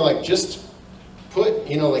 it was more like just put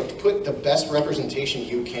the best representation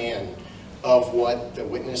you can of what the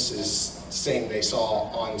witness is saying they saw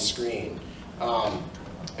on screen. And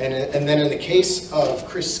then in the case of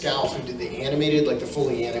Chris Scalf, who did the animated, like the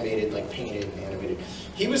fully animated, like painted animated,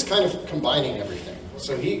 he was kind of combining everything.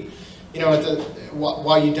 So he,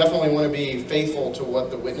 while you definitely want to be faithful to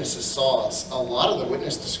what the witnesses saw, a lot of the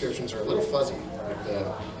witness descriptions are a little fuzzy. Like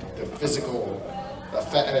the physical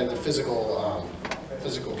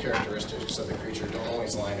characteristics of the creature don't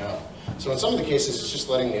always line up. So in some of the cases, it's just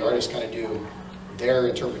letting the artist kind of do their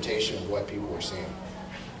interpretation of what people were seeing.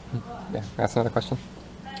 Yeah, that's another question.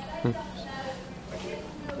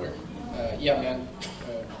 Where? Yeah, man.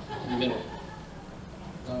 In the middle.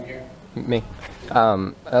 Down here. Me.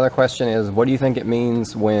 Another question is, what do you think it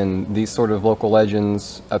means when these sort of local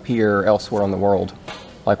legends appear elsewhere in the world?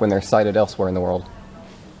 Like when they're cited elsewhere in the world?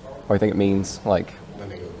 What do you think it means? Like,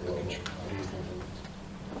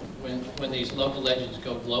 When these local legends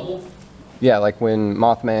go global? yeah, like when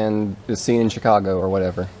Mothman is seen in Chicago or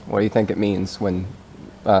whatever. What do you think it means when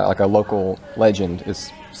like a local legend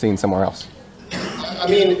is seen somewhere else? I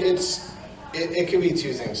mean, it could be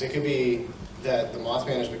two things. It could be that the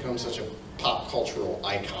Mothman has become such a pop cultural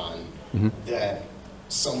icon that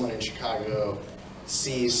someone in Chicago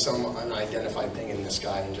sees some unidentified thing in the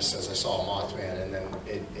sky and just says, I saw a Mothman, and then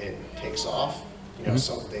it takes off.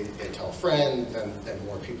 So they tell a friend, then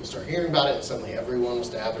more people start hearing about it, and suddenly everyone wants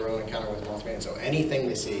to have their own encounter with Mothman. So anything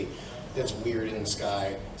they see that's weird in the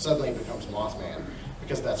sky suddenly becomes Mothman,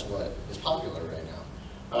 because that's what is popular right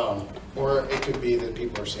now. Or it could be that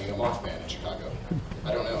people are seeing a Mothman in Chicago.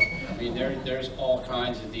 I don't know. I mean, there's all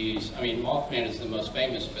kinds of these. I mean, Mothman is the most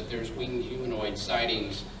famous, but there's winged humanoid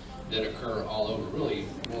sightings that occur all over, really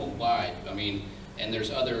worldwide. I mean, and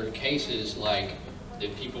there's other cases like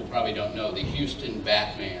that people probably don't know. The Houston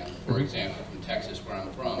Batman, for example, from Texas, where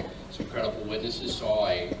I'm from. Some credible witnesses saw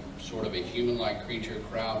a sort of a human-like creature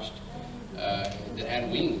crouched that had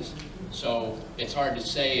wings. So it's hard to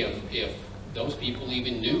say if those people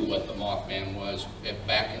even knew what the Mothman was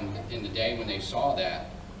back in the day when they saw that,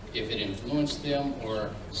 if it influenced them, or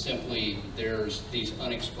simply there's these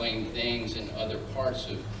unexplained things in other parts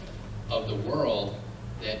of the world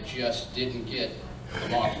that just didn't get the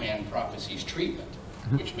Mothman prophecies treatment,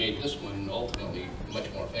 which made this one ultimately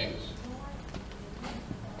much more famous.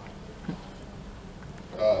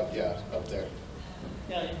 Yeah, up there.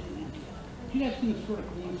 Yeah, do you guys think it's sort of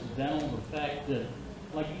coincidental the fact that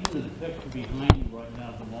like even the picture behind you right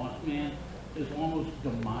now, the Mothman, is almost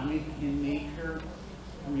demonic in nature.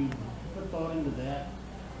 I mean, put thought into that.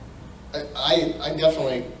 I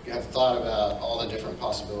definitely have thought about all the different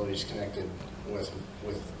possibilities connected with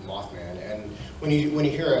Mothman, and when you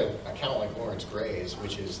hear an account like Lawrence Gray's,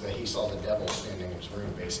 which is that he saw the devil standing in his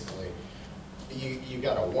room, basically, you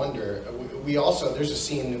gotta wonder. We also, there's a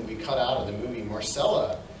scene that we cut out of the movie,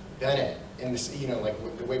 Marcella Bennett, in this, you know, like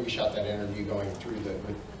the way we shot that interview, going through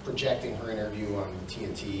with projecting her interview on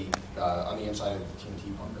TNT, on the inside of the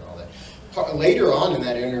TNT bunker and all that. Later on in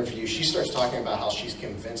that interview, she starts talking about how she's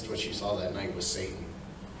convinced what she saw that night was Satan.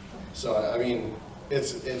 So, I mean,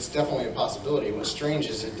 it's definitely a possibility. What's strange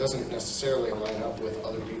is it doesn't necessarily line up with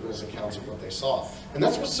other people's accounts of what they saw. And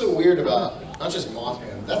that's what's so weird about, not just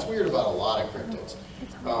Mothman, that's weird about a lot of cryptids.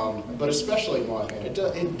 But especially Mothman.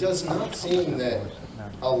 It does not seem that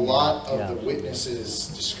a lot of the witnesses'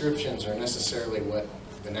 descriptions are necessarily what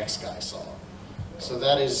the next guy saw. So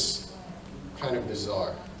that is kind of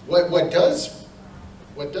bizarre. What does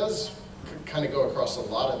kind of go across a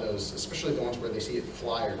lot of those, especially the ones where they see it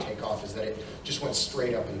fly or take off, is that it just went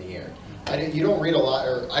straight up in the air. You don't read a lot,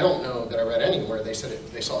 or I don't know that I read anywhere they said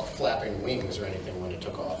they saw it flapping wings or anything when it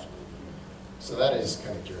took off. So that is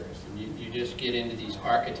kind of curious. You just get into these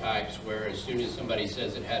archetypes where as soon as somebody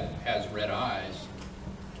says it has red eyes,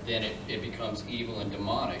 then it becomes evil and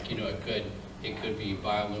demonic. You know, it could be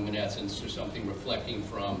bioluminescence or something reflecting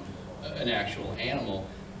from an actual animal.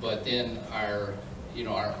 But then our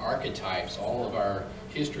archetypes, all of our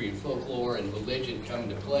history and folklore and religion come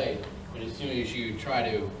into play. And as soon as you try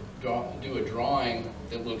to do a drawing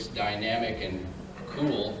that looks dynamic and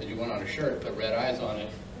cool, that you want on a shirt, put red eyes on it,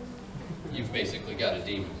 you've basically got a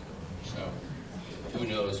demon. So who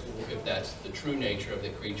knows if that's the true nature of the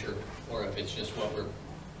creature or if it's just what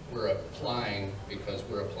we're applying because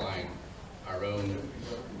we're applying our own,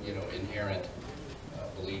 inherent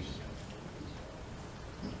beliefs.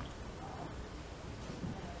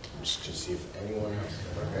 Just to see if anyone else.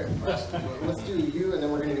 Okay, let's do you, and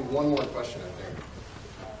then we're going to do one more question, I think.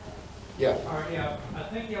 Yeah. All right. Yeah, I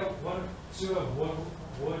think two of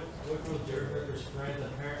Woodrow Durberger's friends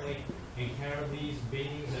apparently encountered these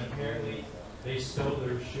beings, and apparently they stole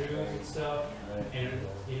their shoes and stuff, and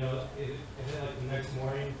and then like the next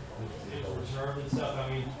morning it was returned and stuff. I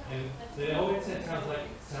mean, and the whole incident sounds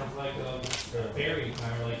like a fairy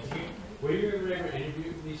kind of like. Were you ever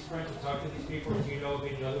interview these friends or talk to these people? Or do you know of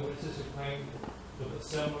any other witnesses who claim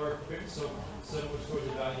similar stories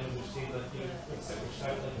about which seems like which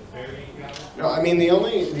type like a fairy encounter? No, I mean the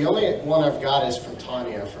only one I've got is from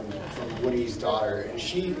Tanya, from Woody's daughter, and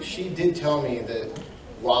she did tell me that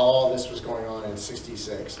while all this was going on in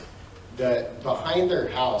 '66, that behind their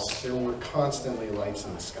house there were constantly lights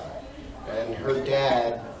in the sky, and her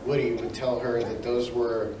dad Woody would tell her that those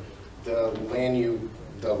were the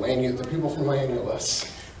people from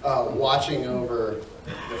Lanulus watching over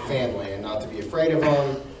the family and not to be afraid of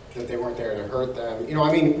them, that they weren't there to hurt them.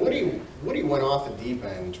 I mean, Woody went off the deep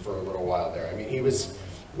end for a little while there. I mean,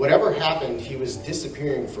 whatever happened, he was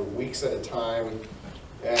disappearing for weeks at a time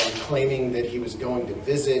and claiming that he was going to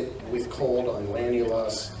visit with Cold on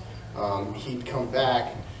Lanulus. He'd come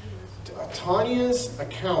back. Tanya's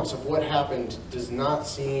accounts of what happened does not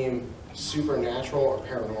seem supernatural or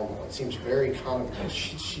paranormal. It seems very commonplace.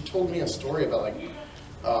 She told me a story about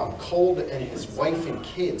Cold and his wife and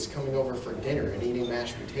kids coming over for dinner and eating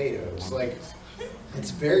mashed potatoes. Like,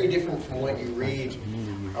 it's very different from what you read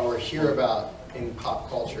or hear about in pop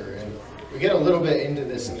culture. And we get a little bit into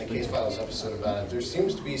this in the Case Files episode about it. There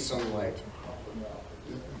seems to be some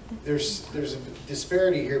there's a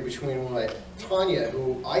disparity here between what Tanya,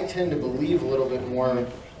 who I tend to believe a little bit more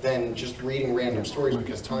than just reading random stories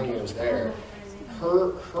because Tanya was there. Her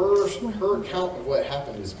account of what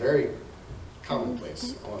happened is very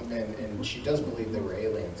commonplace, and she does believe there were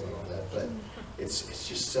aliens and all that, but it's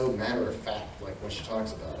just so matter of fact, like when she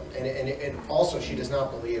talks about them. And also she does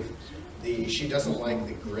not believe she doesn't like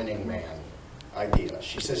the grinning man idea.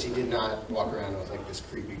 She says he did not walk around with like this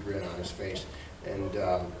creepy grin on his face, and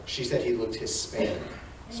she said he looked Hispanic.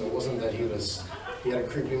 So it wasn't that he had a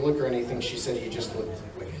creepy look or anything. She said he just looked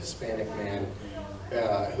like a Hispanic man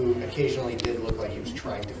who occasionally did look like he was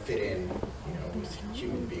trying to fit in, with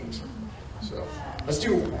human beings. So let's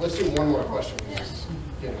do one more question.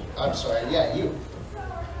 I'm sorry. Yeah, you.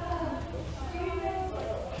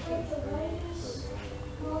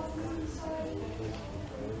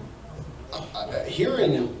 Here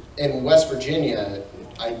in West Virginia,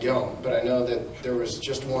 I don't, but I know that there was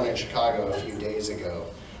just one in Chicago a few days ago.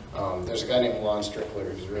 There's a guy named Lon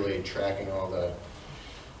Strickler who's really tracking all the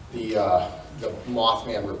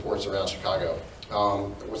Mothman reports around Chicago.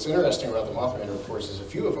 What's interesting about the Mothman reports is a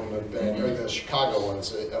few of them have been, or the Chicago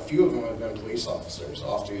ones, a few of them have been police officers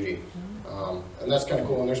off duty. And that's kind of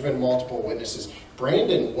cool, and there's been multiple witnesses.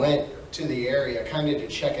 Brandon went to the area kind of to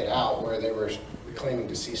check it out where they were claiming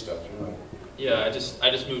to see stuff. You know? Yeah, I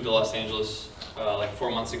just moved to Los Angeles like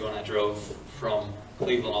 4 months ago, and I drove from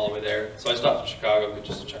Cleveland all the way there. So I stopped in Chicago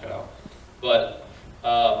just to check it out. But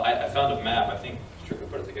I found a map, I think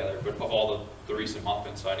Strickland put it together, but of all the recent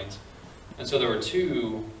Mothman sightings. And so there were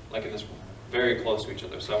two, like in this, very close to each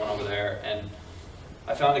other. So I went over there, and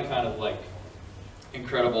I found it kind of like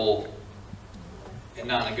incredible, and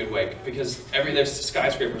not in a good way, because there's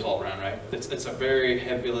skyscrapers all around, right? It's a very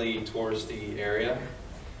heavily touristy area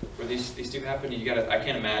where these do happen. I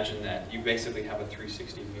can't imagine that you basically have a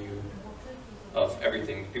 360 view of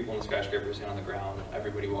everything, people in the skyscrapers and on the ground,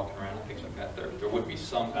 everybody walking around and things like that. There would be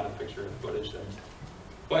some kind of picture of footage,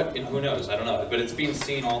 but who knows? I don't know. But it's being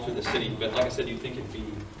seen all through the city. But like I said, you'd think it'd be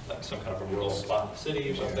like some kind of a rural spot in the city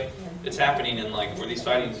or something. It's happening in like where these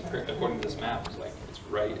sightings, according to this map, is like it's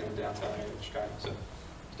right in the downtown area of Chicago. So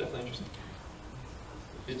it's definitely interesting.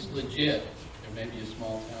 If it's legit, there may be a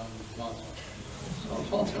small town monster.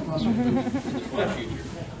 Small town monster. In the future.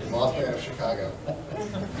 Mothman of Chicago.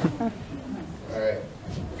 All right.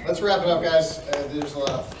 Let's wrap it up, guys. There's a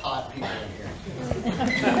lot of hot people in here.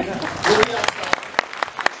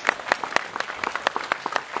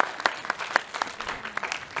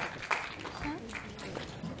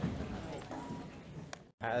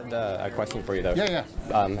 I had a question for you, though. Yeah.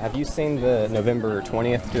 Have you seen the November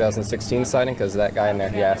 20th, 2016 sighting? Because that guy in there,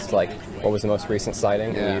 he asked, like, what was the most recent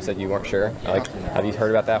sighting, and you said you weren't sure. Like, have you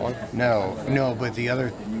heard about that one? No, but the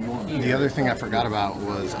other thing I forgot about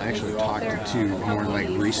was I actually talked to two more, like,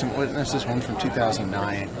 recent witnesses, one from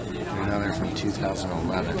 2009 and another from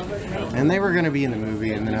 2011. And they were going to be in the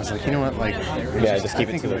movie, and then I was like, you know what, like... Yeah, just keep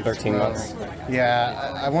it to the 13 months.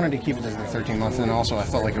 Yeah, I wanted to keep it to the 13 months, and also I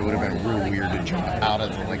felt like it would have been real weird to jump out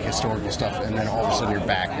of the, like, historical stuff, and then all of a sudden you're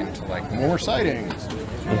back into, like, more sightings.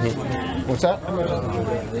 Mm-hmm. What's that?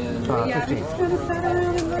 15.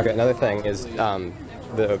 Okay, another thing is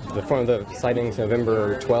the one of the sightings,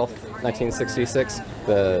 November 12th, 1966.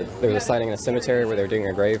 There was a sighting in a cemetery where they were digging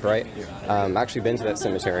a grave, right? I've actually been to that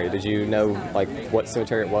cemetery. Did you know like what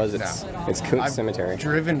cemetery it was? It's Kuntz Cemetery.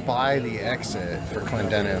 Driven by the exit for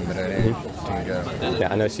Clendenin, but I didn't go.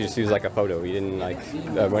 Yeah, I know. She just used like a photo. You didn't like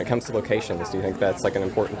when it comes to locations. Do you think that's like an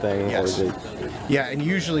important thing? Yes. Or yeah, and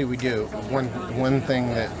usually we do. One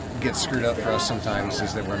thing that gets screwed up for us sometimes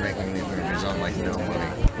is that we're making these movies on like no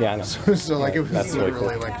money. Yeah, I know. So like it was that's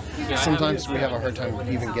literally really cool. like sometimes we have a hard time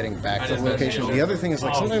even getting back to the location. The other thing is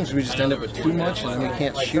like sometimes we just end up with too much and then we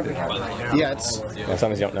can't shoot it. Yeah,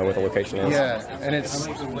 sometimes you don't know what the location is. Yeah, and it's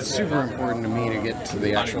super important to me to get to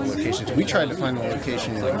the actual locations. We tried to find the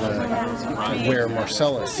location in where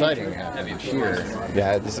Marcella's sighting happened here.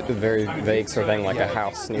 Yeah, it's a very vague sort of thing, like a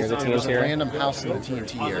house near the TNT There's a area. random house in the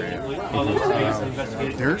TNT area.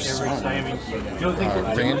 There's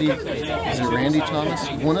Randy, is it Randy Thomas?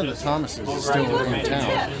 One of the Thomases is still in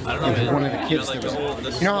town. And one of the kids that was,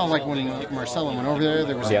 you know how like when Marcella went over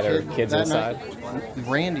there was yeah, a there kid were kids that inside. night?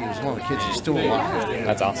 Randy was one of the kids. He's still alive.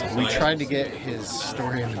 That's awesome. We tried to get his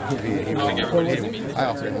story in the movie. I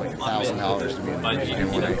offered him like $1,000 to be in the movie. He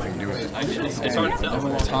didn't want anything to do with it. It's hard to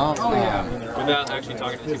tell. Tom, Without actually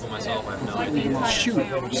talking to people myself, I have no idea. shoot,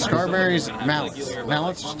 Scarberry's Mallets.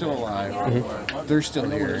 Mallets are still alive. They're still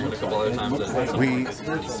here. A couple other times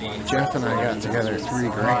Jeff and I got together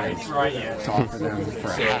 $3,000 to offer them for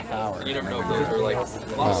a half hour. You never know if those are like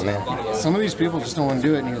Oh man. Some of these people just don't want to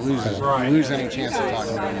do it, and you lose any chance of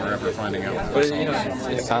talking to them or ever finding out. But you know,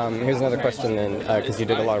 Here's another question then, because you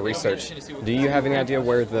did a lot of research. Do you have any idea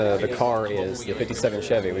where the car is, the 57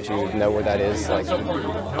 Chevy? Would you know where that is? Like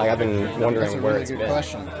I've been wondering where it's been.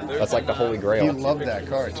 Question. That's like the holy grail. He loved that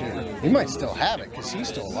car too. He might still have it because he's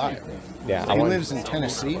still alive. Yeah, He lives in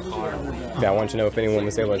Tennessee. Yeah, I wanted to know if anyone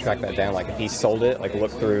was able to track that down. Like if he sold it, like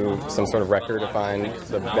look through some sort of record to find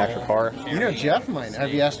the actual car. You know, Jeff might.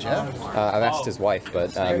 Have you asked Jeff? I've asked his wife,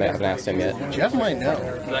 but I haven't asked him yet. Jeff might know.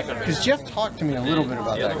 Because Jeff talked to me a little bit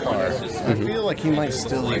about that car. I feel like he might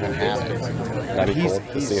still even have it. That'd be cool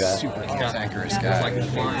to see that. He's a super cantankerous guy. I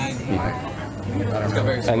don't know.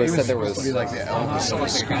 And they said there was Supposed to be like the Elvis of the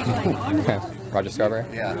screen. Roger Scarborough?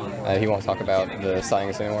 Yeah. He won't talk about the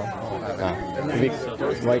sightings anymore? No.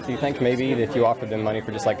 Like, do you think maybe if you offered them money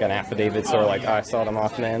for just like an affidavit or like, I saw the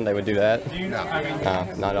Mothman, they would do that? No.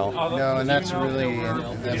 No, not at all. No, and that's really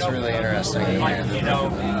interesting.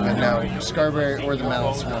 But no, Scarborough or the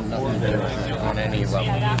Mounts want nothing to do with it on any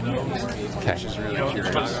level. Okay. Which is really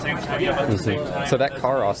curious. So that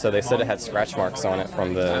car also, they said it had scratch marks on it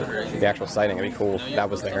from the actual sighting. It'd be cool if that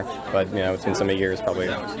was there. But, you know, it's been so many years, probably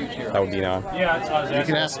that would be on. You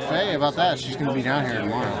can ask Faye about that. She's going to be down here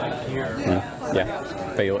tomorrow.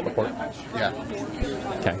 Yeah. Faye at the port? Yeah.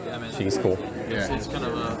 Okay. She's cool.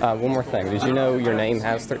 Yeah. One more thing. Did you know your name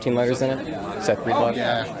has 13 letters in it? Seth Breedlove?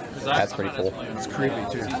 Yeah. That's pretty cool. It's creepy,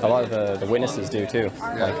 too. A lot of the witnesses do, too.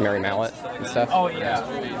 Like Mary Mallet and stuff. Oh, yeah.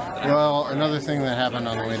 Well, another thing that happened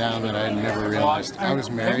on the way down that I never realized, I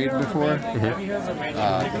was married before, before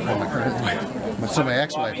my current wife. So my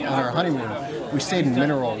ex-wife, on our honeymoon, we stayed in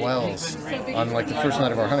Mineral Wells on like the first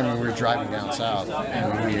night of our honeymoon. We were driving down south,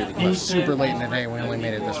 and it was super late in the day. We only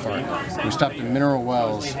made it this far. We stopped in Mineral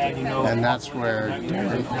Wells, and that's where the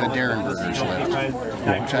Darren Burgers lived,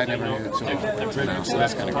 which I never knew until now. So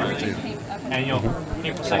that's kind of cool too.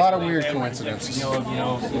 A lot of weird coincidences.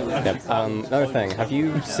 Yep. Another thing. Have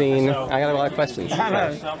you seen? I got a lot of questions.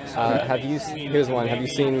 Have you? Here's one. Have you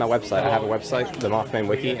seen my website? I have a website, the Mothman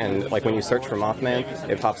Wiki, and like when you search for Mothman,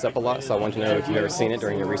 it pops up a lot. So I want to know if you've ever seen it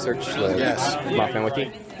during your research. Yes. Mothman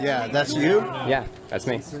Wiki. Yeah, that's you? Yeah, that's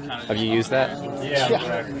me. Have you used that?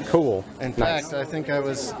 Yeah. Cool. In Nice. fact, I think I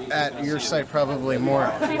was at your site probably more.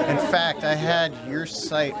 In fact, I had your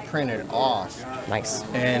site printed off. Nice.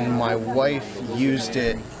 And my wife used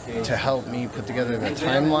it to help me put together the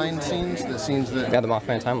timeline scenes, the scenes that... Yeah, the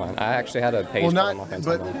Mothman timeline. I actually had a page Well, called not, Mothman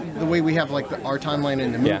but timeline. the way we have like our timeline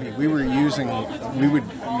in the movie, Yeah. we would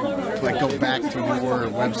like go back to your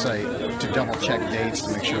website to double check dates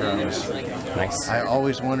to make sure I was... Nice. I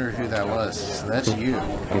always wondered who that was. So that's you.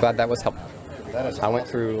 I'm glad that was helpful. That is I went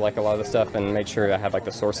through like a lot of the stuff and made sure I had like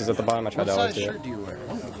the sources at the bottom. I tried What to always size do shirt it. do you wear?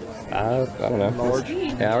 I don't know.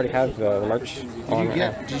 Yeah, I already have the merch on.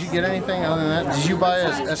 Did you get anything other than that? Did you buy a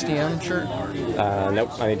STM shirt?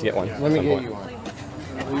 Nope, I need to get one. Let me get you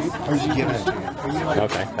one. Or did you give it to me?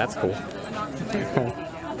 Okay, that's cool.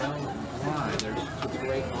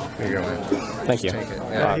 Here you go, man. Thank you. Take it.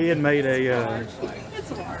 Yeah. He had made a,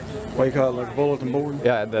 what do you call it, like a bulletin board?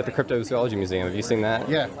 Yeah, the Cryptozoology Museum. Have you seen that?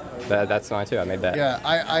 Yeah. That's mine too. I made that.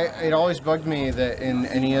 Yeah, it always bugged me that in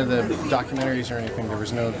any of the documentaries or anything, there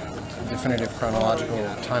was no definitive chronological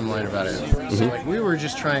timeline about it. So like we were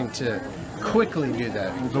just trying to quickly do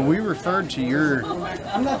that, but we referred to your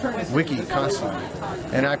wiki constantly,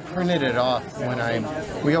 and I printed it off when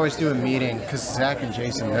we always do a meeting because Zach and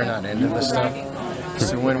Jason, they're not into this stuff.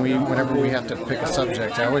 So whenever we have to pick a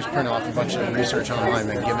subject, I always print off a bunch of research online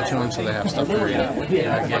and give it to them so they have stuff to read.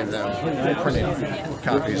 And I gave them printed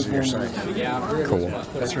copies of your site. Cool.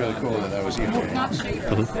 That's really cool that was you.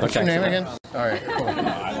 What's Okay. your name again? All right,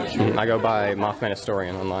 cool. I go by Mothman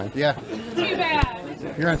Historian online. Yeah.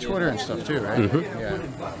 You're on Twitter and stuff too, right? Yeah.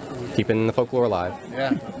 Keeping the folklore alive.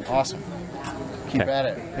 Yeah. Awesome. Keep Okay. at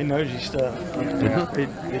it. He knows his stuff.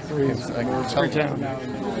 He threes I can tell. 3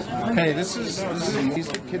 times. Hey, he's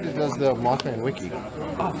the kid that does the Mothman Wiki.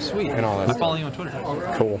 Oh, sweet. And all that I stuff. follow you on Twitter.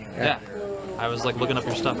 Cool. Yeah. I was like looking up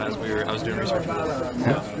your stuff as I was doing research.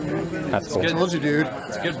 That's cool. I told you, dude.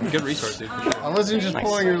 It's a good resource, dude. For sure. I wasn't just Nice.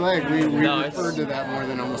 pulling your leg. We No, referred to that more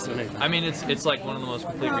than almost anything. I mean, it's like one of the most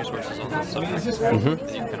complete resources on the subject that you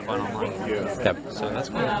can kind of find online. Yep. So that's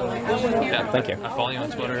cool. Yeah, Thank you. I follow you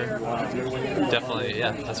on Twitter. Definitely,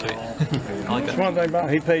 yeah, that's sweet. I like That's that. one thing about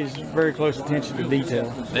him. He pays very close attention to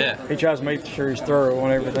detail. Yeah, He tries to make sure he's thorough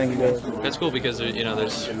on everything he does. that's cool because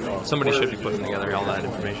there's somebody should be putting together all that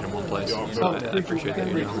information in one place. So I appreciate that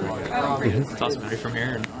you're doing that. It's awesome. Are you from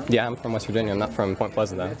here? Yeah, I'm from West Virginia. I'm not from Point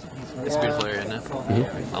Pleasant though. It's a beautiful area, isn't it?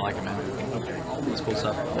 I like it, man. It's cool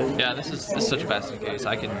stuff. Yeah, this is such a fascinating case.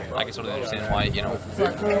 I can totally understand why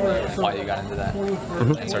you got into that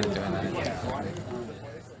and started doing that.